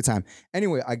Wildcat. It was a good time.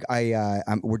 Anyway, it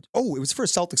was for a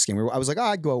Celtics game. I was like,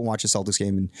 I'd go out and watch a Celtics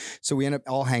game. And so we ended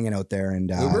up all hanging out there. And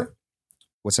Uber?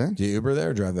 What's that? Do you Uber there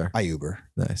or drive there? I Uber.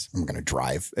 Nice. I'm going to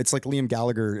drive. It's like Liam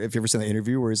Gallagher. If you ever seen the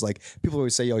interview where he's like, people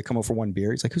always say, yo, you come over for one beer.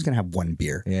 He's like, who's going to have one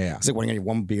beer? Yeah. He's like, what, are you going to have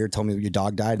one beer? Tell me your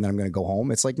dog died and then I'm going to go home.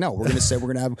 It's like, no, we're going to say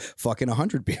we're going to have fucking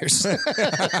 100 beers. So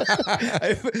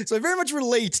I very much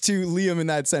relate to Liam in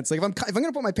that sense. Like if I'm going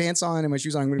to put my pants on and my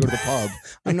shoes on, I'm going to go to the pub.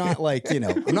 I'm not like,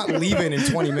 I'm not leaving in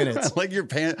 20 minutes. Like your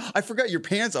pants. I forgot your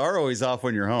pants are always off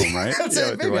when you're home, right? That's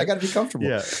it, baby. I got to be comfortable.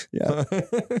 Yeah.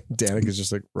 Danica's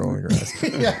just like rolling her eyes.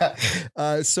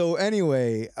 Yeah. So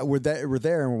anyway, we're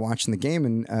there and we're watching the game,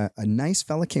 and a nice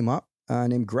fella came up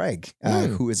named Greg,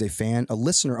 who is a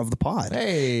listener of the pod.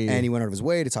 Hey. And he went out of his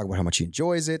way to talk about how much he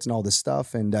enjoys it and all this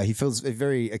stuff. And he feels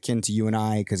very akin to you and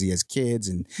I because he has kids.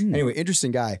 And anyway,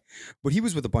 interesting guy. But he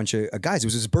was with a bunch of guys. It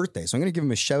was his birthday. So I'm going to give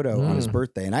him a shout out on his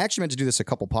birthday. And I actually meant to do this a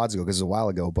couple pods ago because it was a while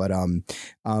ago. But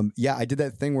yeah, I did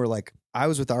that thing where like, I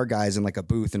was with our guys in like a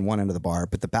booth in one end of the bar,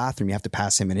 but the bathroom, you have to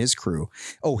pass him and his crew.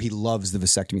 Oh, he loves the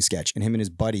vasectomy sketch. And him and his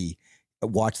buddy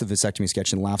watched the vasectomy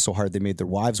sketch and laughed so hard they made their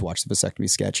wives watch the vasectomy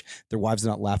sketch. Their wives did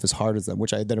not laugh as hard as them,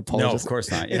 which I then apologize. No, of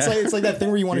course not. Yeah. It's like that thing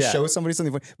where you want to show somebody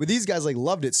something funny. But these guys like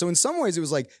loved it. So in some ways it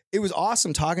was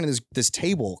awesome talking to this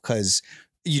table because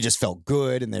you just felt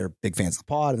good and they're big fans of the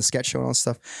pod and the sketch show and all this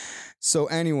stuff. So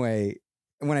anyway,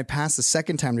 when I passed the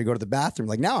second time to go to the bathroom,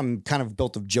 like now I'm kind of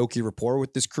built a jokey rapport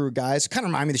with this crew of guys. Kind of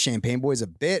remind me of the Champagne Boys a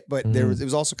bit, but it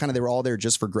was also kind of, they were all there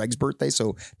just for Greg's birthday.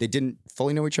 So they didn't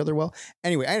fully know each other well.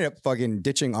 Anyway, I ended up fucking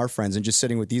ditching our friends and just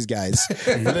sitting with these guys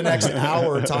for the next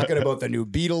hour talking about the new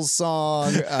Beatles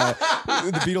song,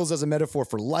 the Beatles as a metaphor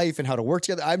for life and how to work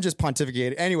together. I'm just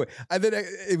pontificating. Anyway,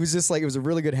 it was just like, it was a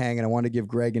really good hang and I wanted to give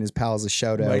Greg and his pals a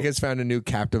shout out. Mike has found a new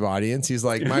captive audience. He's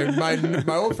like,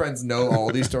 my old friends know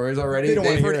all these stories already.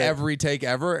 They've heard every take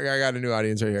ever. I got a new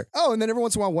audience right here. Oh, and then every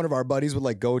once in a while, one of our buddies would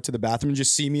like go to the bathroom and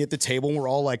just see me at the table, and we're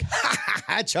all like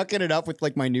chucking it up with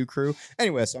like my new crew.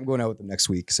 Anyway, so I'm going out with them next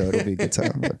week, so it'll be a good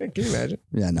time. Can you imagine?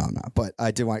 Yeah, no, I'm not. But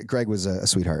I did want. Greg was a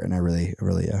sweetheart, and I really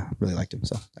liked him.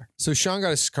 So there. So Sean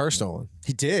got his car stolen.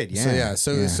 He did. Yeah.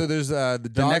 So there's the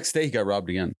dog. The next day he got robbed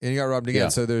again. And he got robbed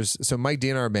again. Yeah. So Mike D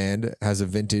in our band has a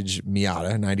vintage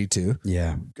Miata 92.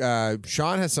 Yeah.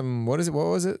 Sean has some. What was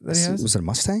it that he has? Was it a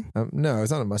Mustang? No,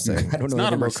 it's not a Mustang. I don't know. It's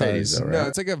not a Mercedes. Cars, No,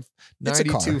 it's like a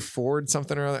 92 Ford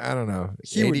something or other. I don't know.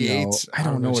 He would know. I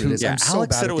don't know what it is. Yeah, I'm so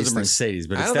Alex bad said at it was these a things. Mercedes,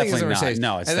 but I it's don't think it's a definitely Mercedes.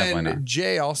 not. No, it's and definitely then not.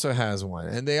 Jay also has one,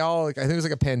 and they all I think it was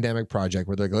like a pandemic project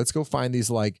where they're like, let's go find these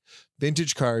like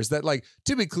vintage cars that, like,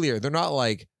 to be clear, they're not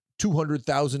like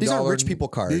 $200,000. These are rich people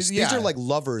cars. These are like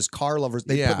car lovers.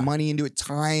 They put money into it,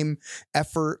 time,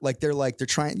 effort. Like they're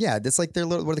trying. Yeah, that's like their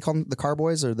little, what do they call them? The car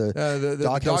boys or the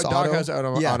Doghouse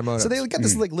Automotive. So they got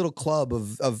this like little club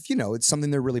of it's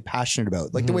something they're really passionate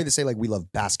about. Like the way they say like we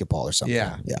love basketball or something.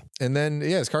 Yeah. And then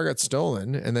his car got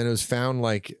stolen, and then it was found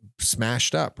like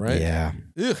smashed up. Right. Yeah.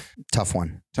 Ugh. Tough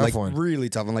one. Really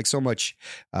tough one. Like so much.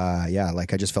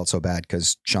 Like I just felt so bad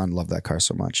because Sean loved that car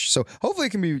so much. So hopefully it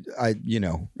can be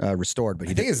restored. But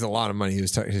I think it's a lot of money. He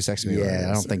was texting me. Yeah,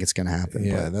 I don't think it's gonna happen.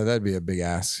 Yeah, that'd be a big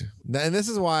ask. And this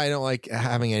is why I don't like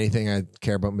having anything I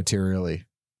care about materially.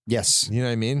 Yes, you know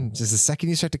what I mean. Just the second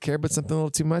you start to care about something a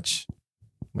little too much,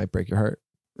 might break your heart.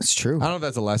 It's true. I don't know if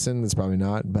that's a lesson. It's probably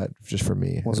not, but just for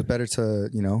me. Well, is it better to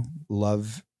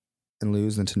love and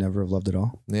lose than to never have loved at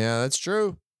all? Yeah, that's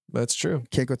true. That's true.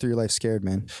 Can't go through your life scared,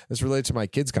 man. It's related to my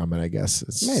kids' comment, I guess.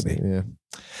 Maybe. Yeah.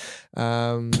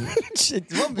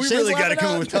 We really got to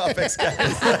come up with topics, guys.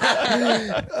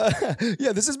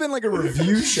 This has been like a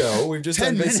review show. We've just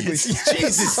 10 done basically. minutes.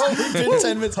 Jesus. We've been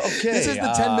 10 minutes. Okay. This is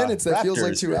the 10 minutes that feels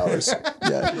like 2 hours.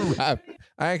 Yeah.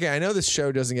 Okay, I know this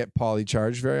show doesn't get poly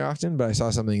charged very often, but I saw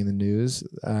something in the news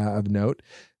of note.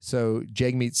 So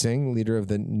Jagmeet Singh, leader of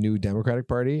the New Democratic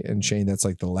Party, and Shane, that's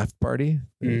like the left party.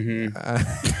 Mm-hmm.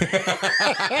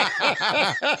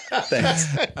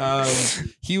 Thanks.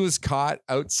 He was caught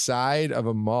outside of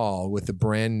a mall with a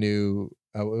brand new,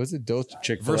 what was it?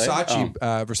 Chick-fil-A?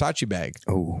 Versace bag.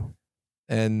 Oh,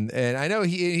 and I know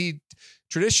he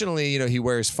traditionally, he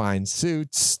wears fine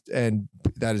suits, and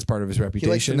that is part of his reputation.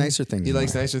 He likes the nicer things. He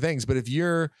likes nicer things. But if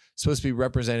you're supposed to be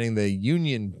representing the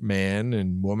union man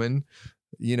and woman,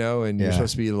 and you're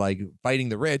supposed to be like fighting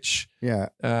the rich. Yeah.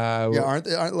 Aren't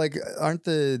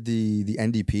the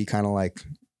NDP kind of like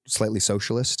slightly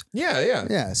socialist?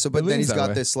 Yeah. So, but then he's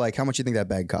got this like, how much do you think that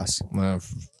bag costs?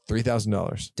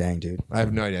 $3,000. Dang, dude. I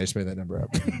have no idea. I just made that number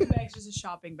up. The bag's just a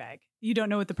shopping bag. You don't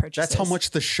know what the purchase That's is. how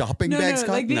much the shopping bags cost?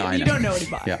 Like you don't know what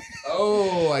he bought. Yeah.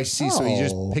 Oh, I see. So he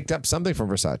just picked up something from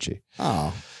Versace.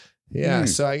 Oh. Yeah.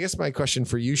 So I guess my question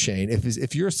for you, Shane,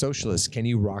 if you're a socialist, can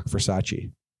you rock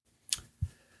Versace?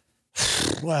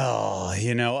 Well,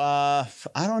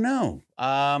 I don't know.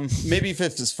 Maybe if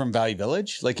it's from Value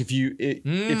Village, like if you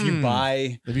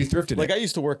buy, if you thrifted like it. I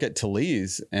used to work at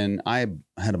Talese and I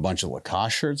had a bunch of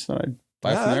Lacoste shirts that I'd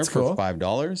buy Yeah, from there that's for cool.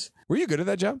 $5. Were you good at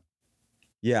that job?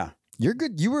 Yeah. You're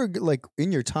good. You were like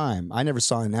in your time. I never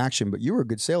saw it in action, but you were a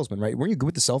good salesman, right? Weren't you good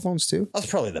with the cell phones too? I was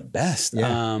probably the best.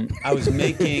 Yeah. I was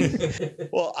making,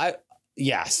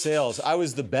 sales. I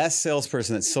was the best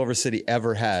salesperson that Silver City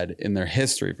ever had in their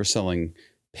history for selling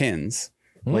pins.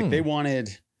 Like they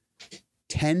wanted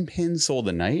 10 pins sold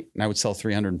a night and I would sell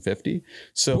 350.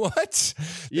 So What?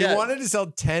 Yeah. They wanted to sell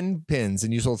 10 pins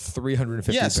and you sold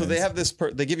 350 yeah, pins. so they have this,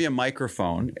 they give you a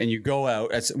microphone and you go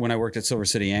out, when I worked at Silver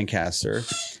City Ancaster,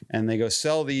 and they go,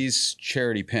 sell these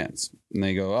charity pins. And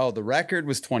they go, oh, the record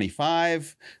was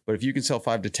 25, but if you can sell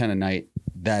 5 to 10 a night,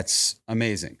 that's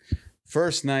amazing.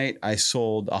 First night, I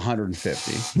sold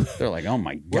 150. They're like, oh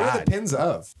my What are the God. pins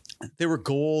of? They were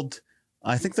gold.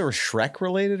 I think they were Shrek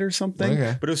related or something,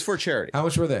 Okay. but it was for charity. How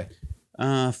much were they?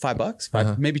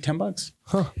 $5, maybe $10.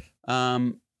 Huh.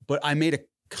 But I made a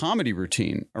comedy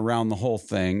routine around the whole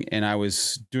thing, and I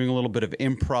was doing a little bit of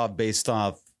improv based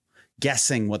off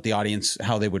guessing what the audience,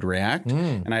 how they would react,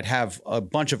 and I'd have a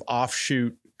bunch of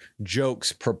offshoot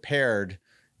jokes prepared.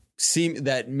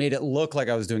 That made it look like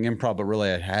I was doing improv, but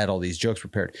really I had all these jokes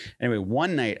prepared. Anyway,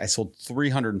 one night I sold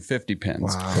 350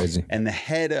 pins. Wow. Crazy. And the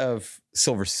head of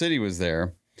Silver City was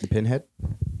there. The pinhead?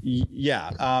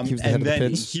 Yeah. He was the head And of the then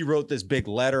pins? he wrote this big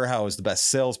letter how I was the best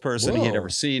salesperson he had Whoa. ever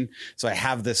seen. So I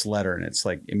have this letter and it's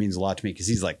like, it means a lot to me because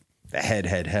he's like the head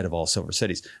of all Silver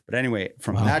Cities. But anyway,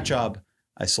 from that job,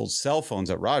 I sold cell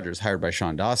phones at Rogers, hired by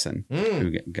Sean Dawson,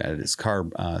 who got his car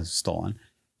stolen.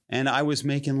 And I was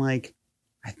making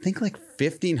I think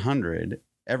 $1,500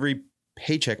 every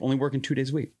paycheck, only working 2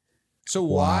 days a week. So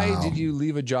why Wow. did you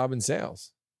leave a job in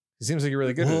sales? It seems like you're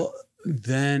really good at it. Well,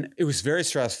 then it was very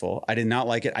stressful. I did not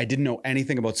like it. I didn't know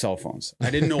anything about cell phones. I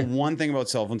didn't know one thing about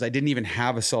cell phones. I didn't even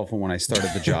have a cell phone when I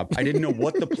started the job. I didn't know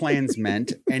what the plans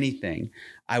meant, anything.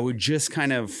 I would just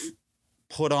kind of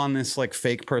put on this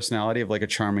fake personality of a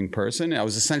charming person. I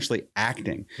was essentially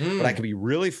acting, but I could be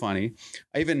really funny.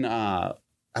 I even, I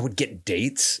would get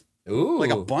dates. Ooh.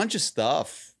 A bunch of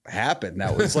stuff happened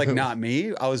that was not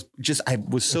me. I was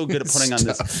so good at putting on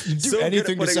this. You do so good at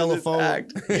anything to putting sell on a this phone.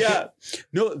 act. Yeah.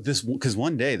 No, because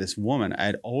one day this woman, I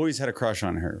had always had a crush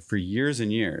on her for years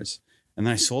and years. And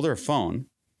then I sold her a phone.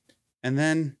 And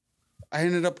then I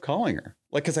ended up calling her.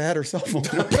 Because I had her cell phone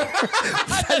number.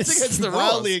 That's against the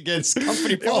wildly against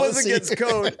company It was policy. against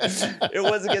code. It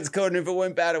was against code. And if it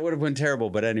went bad, it would have been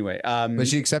terrible. But anyway. But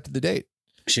she accepted the date.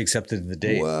 She accepted the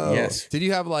date. Whoa. Yes. Did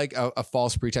you have a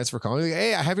false pretense for calling?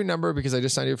 Hey, I have your number because I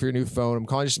just signed you up for your new phone. I'm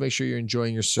calling just to make sure you're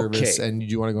enjoying your service Okay. and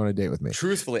you want to go on a date with me.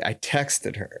 Truthfully, I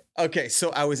texted her. Okay, so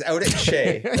I was out at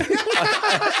Shea.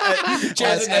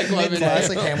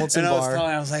 Classic Hamilton And I was bar.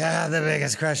 calling, I was like, the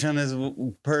biggest crush on this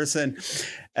person.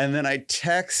 And then I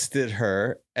texted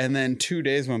her, and then 2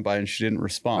 days went by and she didn't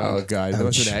respond. Oh, God. That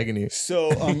was an agony. So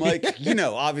I'm like,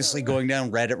 obviously going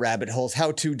down Reddit rabbit holes,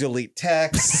 how to delete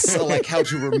texts, so how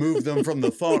to remove them from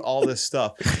the phone, all this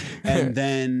stuff. And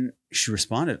then she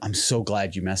responded, I'm so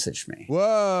glad you messaged me.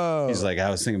 Whoa. He's like, I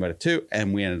was thinking about it too.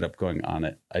 And we ended up going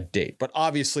on a date. But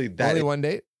obviously that Only one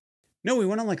date? No, we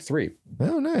went on 3.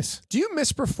 Oh, nice. Do you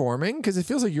miss performing? Because it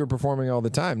feels like you're performing all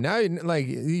the time. Now,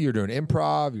 you're doing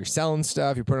improv, you're selling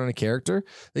stuff, you're putting on a character.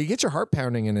 You get your heart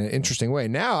pounding in an interesting way.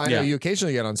 Now, I know you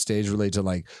occasionally get on stage related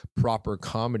to proper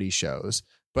comedy shows,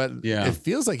 but it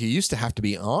feels like you used to have to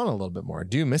be on a little bit more.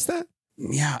 Do you miss that?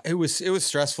 Yeah, it was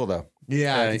stressful though.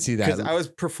 Yeah, I can see that. Because I was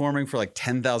performing for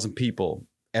 10,000 people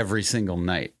every single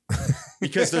night.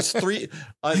 Because there's 3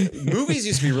 movies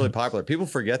used to be really popular. People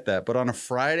forget that, but on a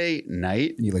Friday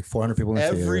night, You 400 people in the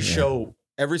theater.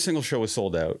 every single show was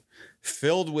sold out,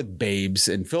 filled with babes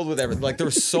and filled with everything. There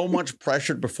was so much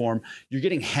pressure to perform. You're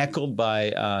getting heckled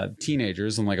by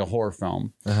teenagers in a horror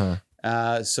film.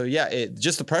 So yeah,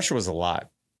 just the pressure was a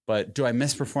lot. But do I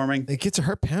miss performing? It gets your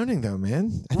heart pounding though,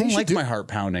 man. I don't like my heart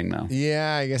pounding though.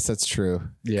 Yeah, I guess that's true.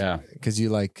 Yeah. Because you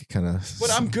kind of.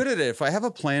 But I'm good at it. If I have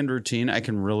a planned routine, I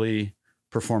can really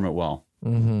perform it well.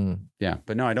 Mm-hmm. Yeah.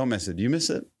 But no, I don't miss it. Do you miss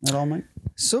it at all, Mike?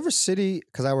 Silver City,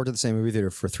 because I worked at the same movie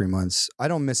theater for 3 months. I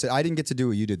don't miss it. I didn't get to do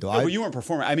what you did though. No, but you weren't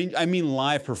performing. I mean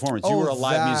live performance. You were a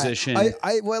live musician.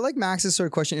 I like Max's sort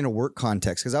of question in a work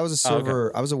context because I was a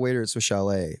server. I was a waiter at Swiss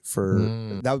Chalet for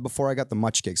that was before I got the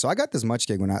Much gig. So I got this Much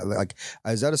gig when I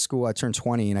was out of school. I turned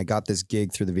 20 and I got this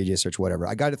gig through the VJ search, whatever.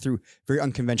 I got it through very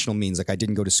unconventional means. I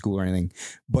didn't go to school or anything.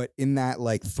 But in that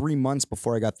 3 months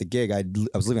before I got the gig, I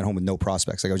was living at home with no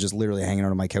prospects. I was just literally hanging out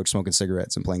on my couch smoking smoking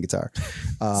cigarettes and playing guitar.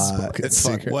 Smoking It's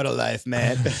fun. cigarettes. What a life,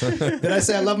 man. Did I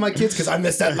say I love my kids? Because I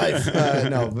miss that life.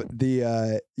 No,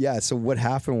 but so what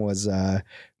happened was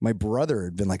my brother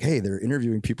had been like, hey, they're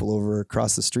interviewing people over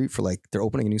across the street for like, they're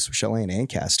opening a new Swiss Chalet in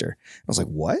Ancaster. I was like,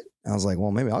 what? I was like,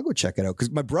 well, maybe I'll go check it out.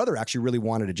 Because my brother actually really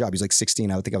wanted a job. He's like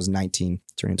 16. I think I was 19,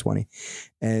 turning 20.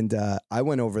 And I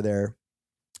went over there.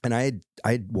 And I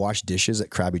had washed dishes at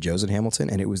Krabby Joe's in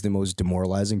Hamilton, and it was the most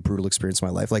demoralizing, brutal experience of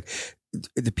my life. Like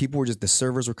the people were the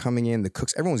servers were coming in, the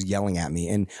cooks, everyone was yelling at me.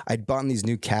 And I'd bought these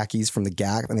new khakis from the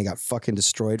Gap, and they got fucking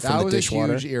destroyed from the dishwater.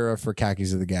 That was a huge era for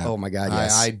khakis of the Gap. Oh my God,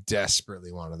 yes. I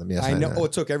desperately wanted them. Yes, I know. Oh,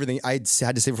 it took everything. I had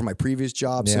to save it for my previous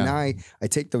job. So now I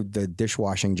take the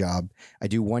dishwashing job. I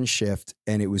do one shift,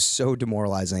 and it was so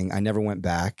demoralizing. I never went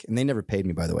back, and they never paid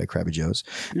me, by the way, Krabby Joe's.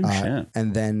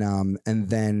 And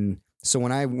then. So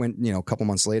when I went, a couple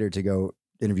months later to go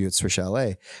interview at Swiss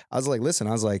Chalet, I was like, listen,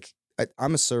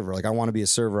 I'm a server. Like, I want to be a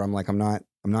server. I'm like, I'm not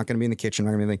going to be in the kitchen.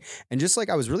 I'm not going to be anything. And just like,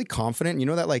 I was really confident,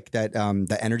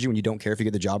 that energy when you don't care if you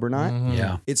get the job or not. Mm-hmm.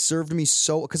 Yeah. It served me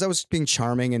so, because I was being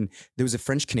charming, and there was a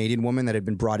French Canadian woman that had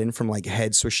been brought in from like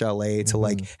head Swiss Chalet to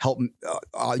like help,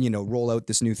 roll out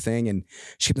this new thing. And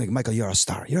she'd be like, Michael, you're a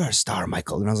star,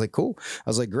 Michael. And I was like, cool. I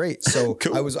was like, great. So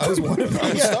cool. I was one of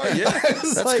them. Star. Yeah.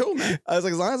 That's cool, man. I was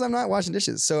like, as long as I'm not washing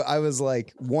dishes. So I was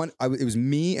like it was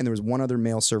me, and there was one other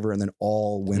male server, and then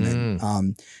all women.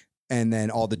 And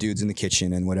then all the dudes in the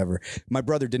kitchen and whatever. My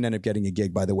brother didn't end up getting a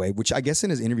gig, by the way, which I guess in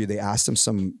his interview, they asked him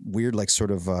some weird, like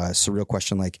sort of surreal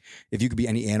question. Like, if you could be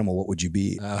any animal, what would you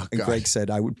be? And Greg said,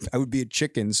 I would be a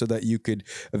chicken so that you could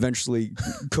eventually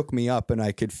cook me up and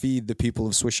I could feed the people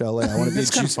of Swiss Chalet. I want to be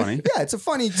That's kind of funny. Yeah, it's a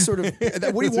funny sort of,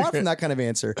 what do you want from that kind of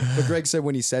answer? But Greg said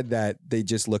when he said that, they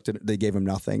just they gave him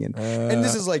nothing. And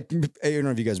this is like, I don't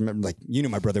know if you guys remember, like,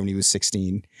 my brother when he was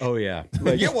 16. Oh yeah.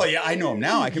 Like, I know him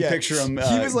now. I can picture him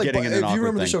he was like, getting in an if you awkward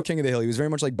remember the thing. show King of the Hill, he was very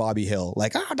much like Bobby Hill,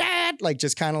 like, oh dad, like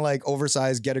just kind of like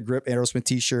oversized, get a grip Aerosmith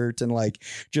t-shirt, and like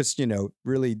just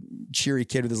really cheery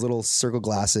kid with his little circle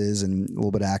glasses and a little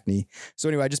bit of acne. So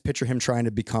anyway, I just picture him trying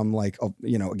to become like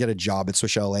get a job at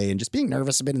Swiss Chalet and just being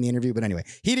nervous a bit in the interview. But anyway,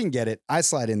 he didn't get it. I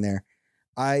slide in there.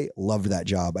 I loved that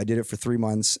job. I did it for 3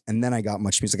 months, and then I got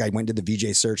much music. I went to the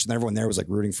VJ search, and everyone there was like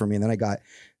rooting for me. And then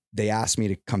they asked me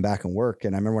to come back and work.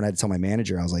 And I remember when I had to tell my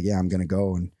manager, I was like, yeah, I'm going to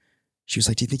go. And she was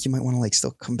like, do you think you might want to like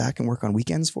still come back and work on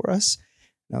weekends for us?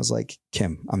 And I was like,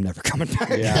 Kim, I'm never coming back.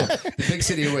 Yeah. The big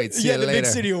city awaits. See Yeah, you the later. big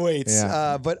city awaits.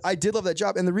 Yeah. But I did love that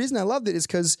job. And the reason I loved it is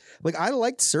because like I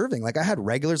liked serving. Like I had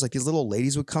regulars, like these little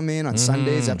ladies would come in on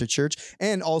Sundays after church.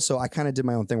 And also I kind of did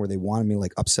my own thing where they wanted me to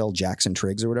like upsell Jackson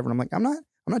Triggs or whatever. And I'm like, I'm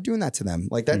not doing that to them.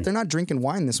 Like that, they're not drinking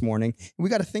wine this morning. We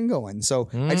got a thing going. So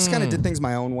I just kind of did things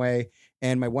my own way.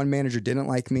 And my one manager didn't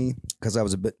like me because I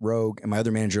was a bit rogue. And my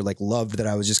other manager like loved that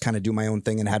I was just kind of doing my own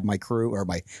thing and had my crew or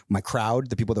my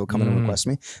crowd, the people that would come in and request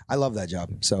me. I love that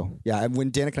job. So yeah, when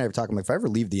Danica and I were talking, like if I ever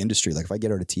leave the industry, like if I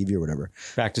get out of TV or whatever,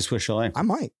 Back to Swiss Chalet. I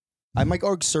might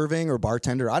or serving or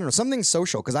bartender. I don't know, something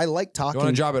social because I like talking. You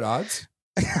want a job at odds?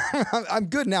 I'm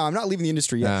good now. I'm not leaving the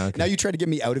industry yet. Ah, okay. Now you try to get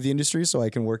me out of the industry so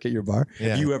I can work at your bar. Yeah.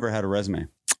 Have you ever had a resume?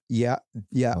 Yeah,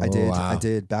 I Oh, did. wow. I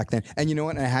did back then. And you know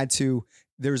what? I had to,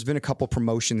 there's been a couple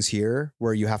promotions here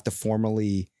where you have to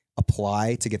formally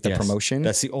apply to get the Yes. promotion.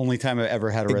 That's the only time I've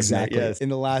ever had a exactly. resume. Yes. In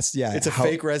the last, It's a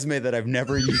fake resume that I've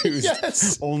never used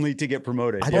Yes. only to get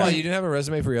promoted. Hold on, you didn't have a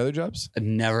resume for your other jobs? I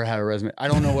never had a resume. I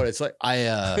don't know what it's like.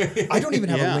 I don't even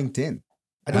have Yeah. a LinkedIn.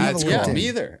 I don't That's have a Yeah, LinkedIn. me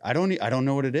either. I don't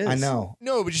know what it is. I know.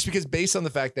 No, but just because based on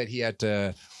the fact that he had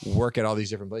to work at all these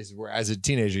different places, where as a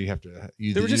teenager you have to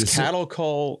They were just cattle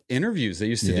call interviews they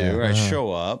used to Yeah. do. Where I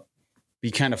show up,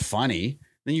 be kind of funny,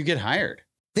 then you get hired.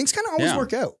 Things kind of always Yeah.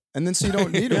 work out. And then so you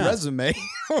don't need a Yeah. resume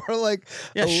or like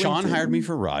Yeah, a Sean LinkedIn. hired me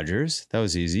for Rogers. That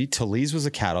was easy. Talese was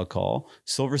a cattle call.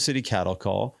 Silver City cattle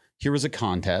call. Here was a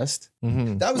contest.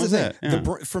 Mm-hmm. That was What the was thing. that?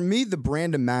 Yeah. For me, the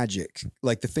brand of magic,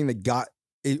 like the thing that got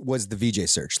it was the VJ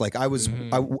search. Like I was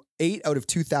 8 out of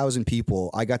 2,000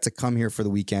 people. I got to come here for the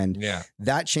weekend. Yeah.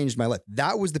 That changed my life.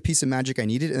 That was the piece of magic I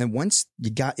needed. And then once you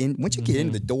get in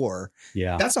the door,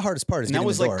 Yeah. that's the hardest part. Is And that getting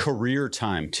was in the like door. career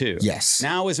time too. Yes.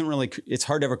 Now isn't really, it's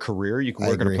hard to have a career. You can I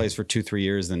work at a agree. place for 2-3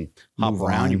 years, then hop Move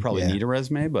around. on. You probably Yeah. need a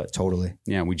resume, but Totally.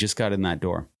 yeah, we just got in that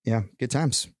door. Yeah. Good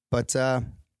times. But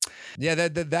Yeah,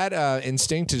 that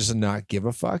instinct to just not give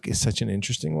a fuck is such an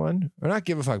interesting one. Or not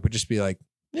give a fuck, but just be like,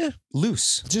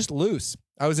 loose. just loose.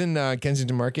 I was in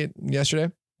Kensington Market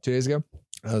yesterday, 2 days ago.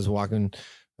 I was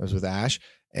with Ash,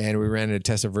 and we ran into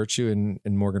Tessa Virtue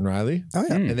and Morgan Riley. Oh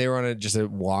yeah. And they were on just a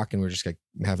walk, and we are just like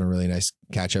having a really nice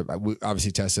catch up.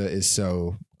 Obviously, Tessa is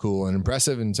so cool and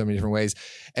impressive in so many different ways.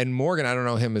 And Morgan, I don't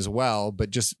know him as well, but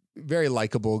just very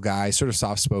likable guy, sort of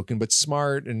soft spoken, but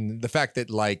smart. And the fact that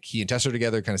like he and Tessa are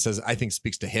together kind of says, I think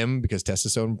speaks to him because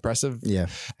Tessa's so impressive. Yeah.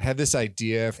 I had this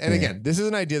idea. And again, this is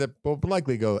an idea that will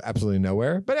likely go absolutely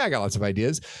nowhere, but I got lots of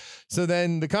ideas. So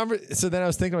then so then I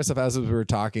was thinking to myself as we were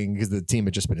talking, because the team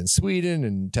had just been in Sweden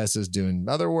and Tessa's doing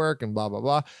other work and blah, blah,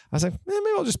 blah. I was like, maybe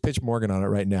I'll just pitch Morgan on it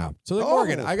right now. So like,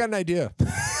 Morgan, I got an idea.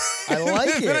 I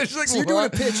like it. Like, so you're doing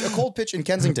a cold pitch in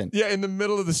Kensington. Yeah, in the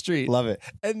middle of the street. Love it.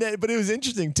 And then, but it was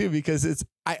interesting too, because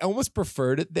I almost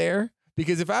preferred it there.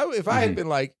 Because if I had been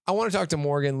like, I want to talk to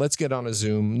Morgan, let's get on a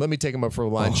Zoom, let me take him up for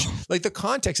lunch. Like the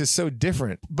context is so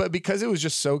different, but because it was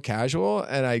just so casual,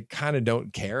 and I kind of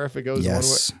don't care if it goes one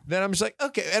way, then I'm just like,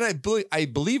 okay. And I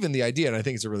believe in the idea, and I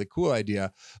think it's a really cool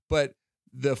idea, but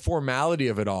the formality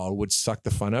of it all would suck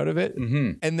the fun out of it.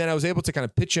 Mm-hmm. And then I was able to kind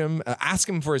of pitch him, ask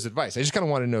him for his advice. I just kind of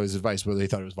wanted to know his advice, whether he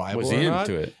thought it was viable Was or he not.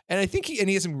 into it? And I think he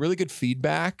had some really good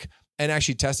feedback. And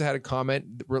actually, Tessa had a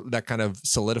comment that kind of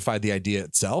solidified the idea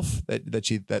itself that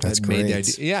made the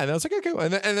idea. Yeah, and I was like, okay,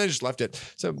 and then I just left it.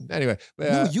 So anyway,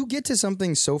 no, you get to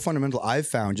something so fundamental. I've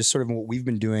found just sort of what we've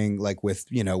been doing, like with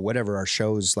whatever our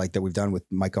shows like that we've done with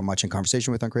Mike on Much in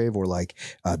Conversation with on Crave, or like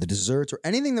the desserts, or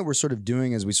anything that we're sort of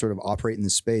doing as we sort of operate in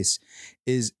this space,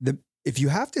 is if you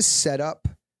have to set up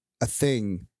a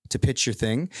thing to pitch your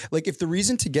thing. Like if the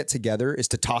reason to get together is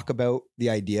to talk about the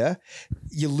idea,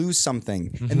 you lose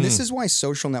something. Mm-hmm. And this is why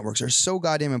social networks are so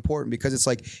goddamn important, because it's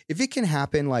like, if it can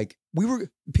happen, like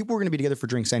people were going to be together for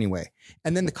drinks anyway.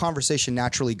 And then the conversation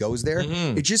naturally goes there.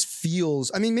 Mm-hmm. It just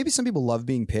feels, I mean, maybe some people love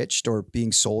being pitched or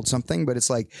being sold something, but it's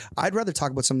like, I'd rather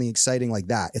talk about something exciting like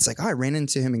that. It's like, I ran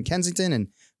into him in Kensington and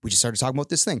we just started talking about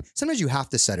this thing. Sometimes you have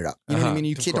to set it up. You know what I mean?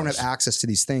 You don't have access to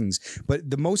these things, but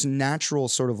the most natural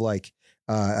sort of like,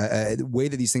 way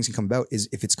that these things can come about is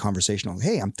if it's conversational.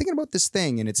 Hey, I'm thinking about this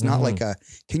thing, and it's not like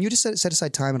can you just set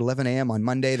aside time at 11 a.m. on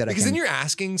Monday because then you're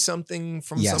asking something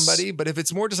from somebody. But if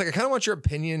it's more just like, I kind of want your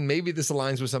opinion, maybe this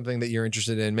aligns with something that you're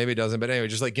interested in, maybe it doesn't. But anyway,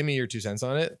 just like give me your 2 cents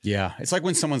on it. Yeah, it's like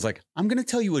when someone's like, I'm going to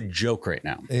tell you a joke right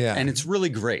now, and it's really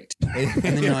great, and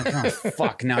then you're like, oh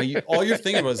fuck, now all you're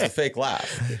thinking about is the fake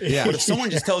laugh. Yeah, but if someone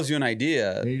just tells you an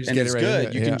idea and it's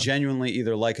good, you can genuinely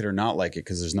either like it or not like it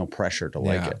because there's no pressure to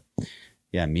like it.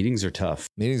 Yeah, meetings are tough.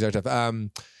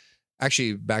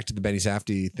 Actually, back to the Benny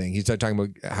Safdie thing. He started talking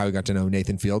about how he got to know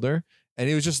Nathan Fielder. And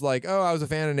he was just like, oh, I was a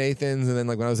fan of Nathan's. And then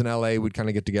like when I was in LA, we'd kind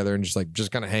of get together and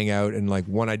just kind of hang out. And like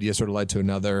one idea sort of led to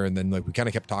another. And then like we kind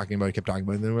of kept talking about it. And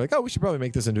then we're like, oh, we should probably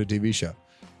make this into a TV show.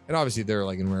 And obviously they're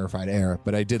like in rarefied air.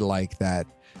 But I did like that.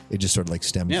 It just sort of like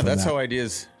stemmed from that's that. how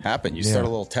ideas happen. You start a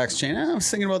little text chain. I was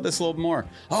thinking about this a little more.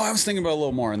 Oh, I was thinking about it a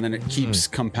little more. And then it keeps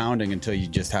compounding until you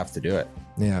just have to do it.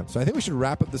 Yeah. So I think we should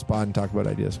wrap up this pod and talk about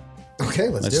ideas. Okay,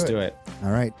 let's do it.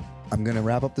 All right. I'm going to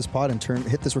wrap up this pod and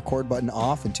hit this record button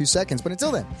off in 2 seconds. But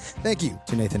until then, thank you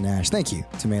to Nathan Nash. Thank you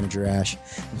to Manager Ash.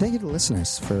 And thank you to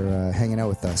listeners for hanging out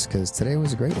with us, because today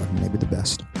was a great one. Maybe the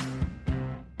best.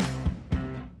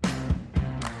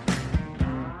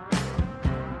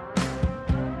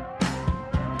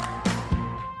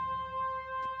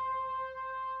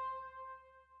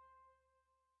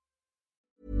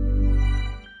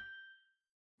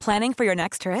 Planning for your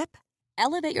next trip?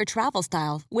 Elevate your travel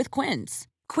style with Quince.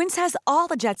 Quince has all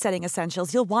the jet-setting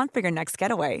essentials you'll want for your next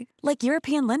getaway, like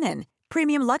European linen,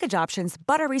 premium luggage options,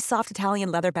 buttery soft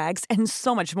Italian leather bags, and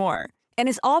so much more. And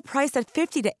is all priced at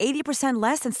 50 to 80%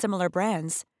 less than similar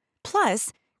brands.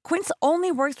 Plus, Quince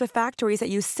only works with factories that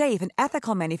use safe and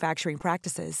ethical manufacturing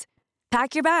practices.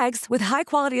 Pack your bags with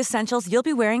high-quality essentials you'll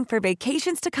be wearing for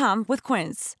vacations to come with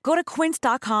Quince. Go to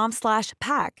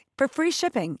quince.com/pack for free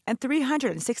shipping and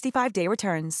 365-day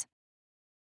returns.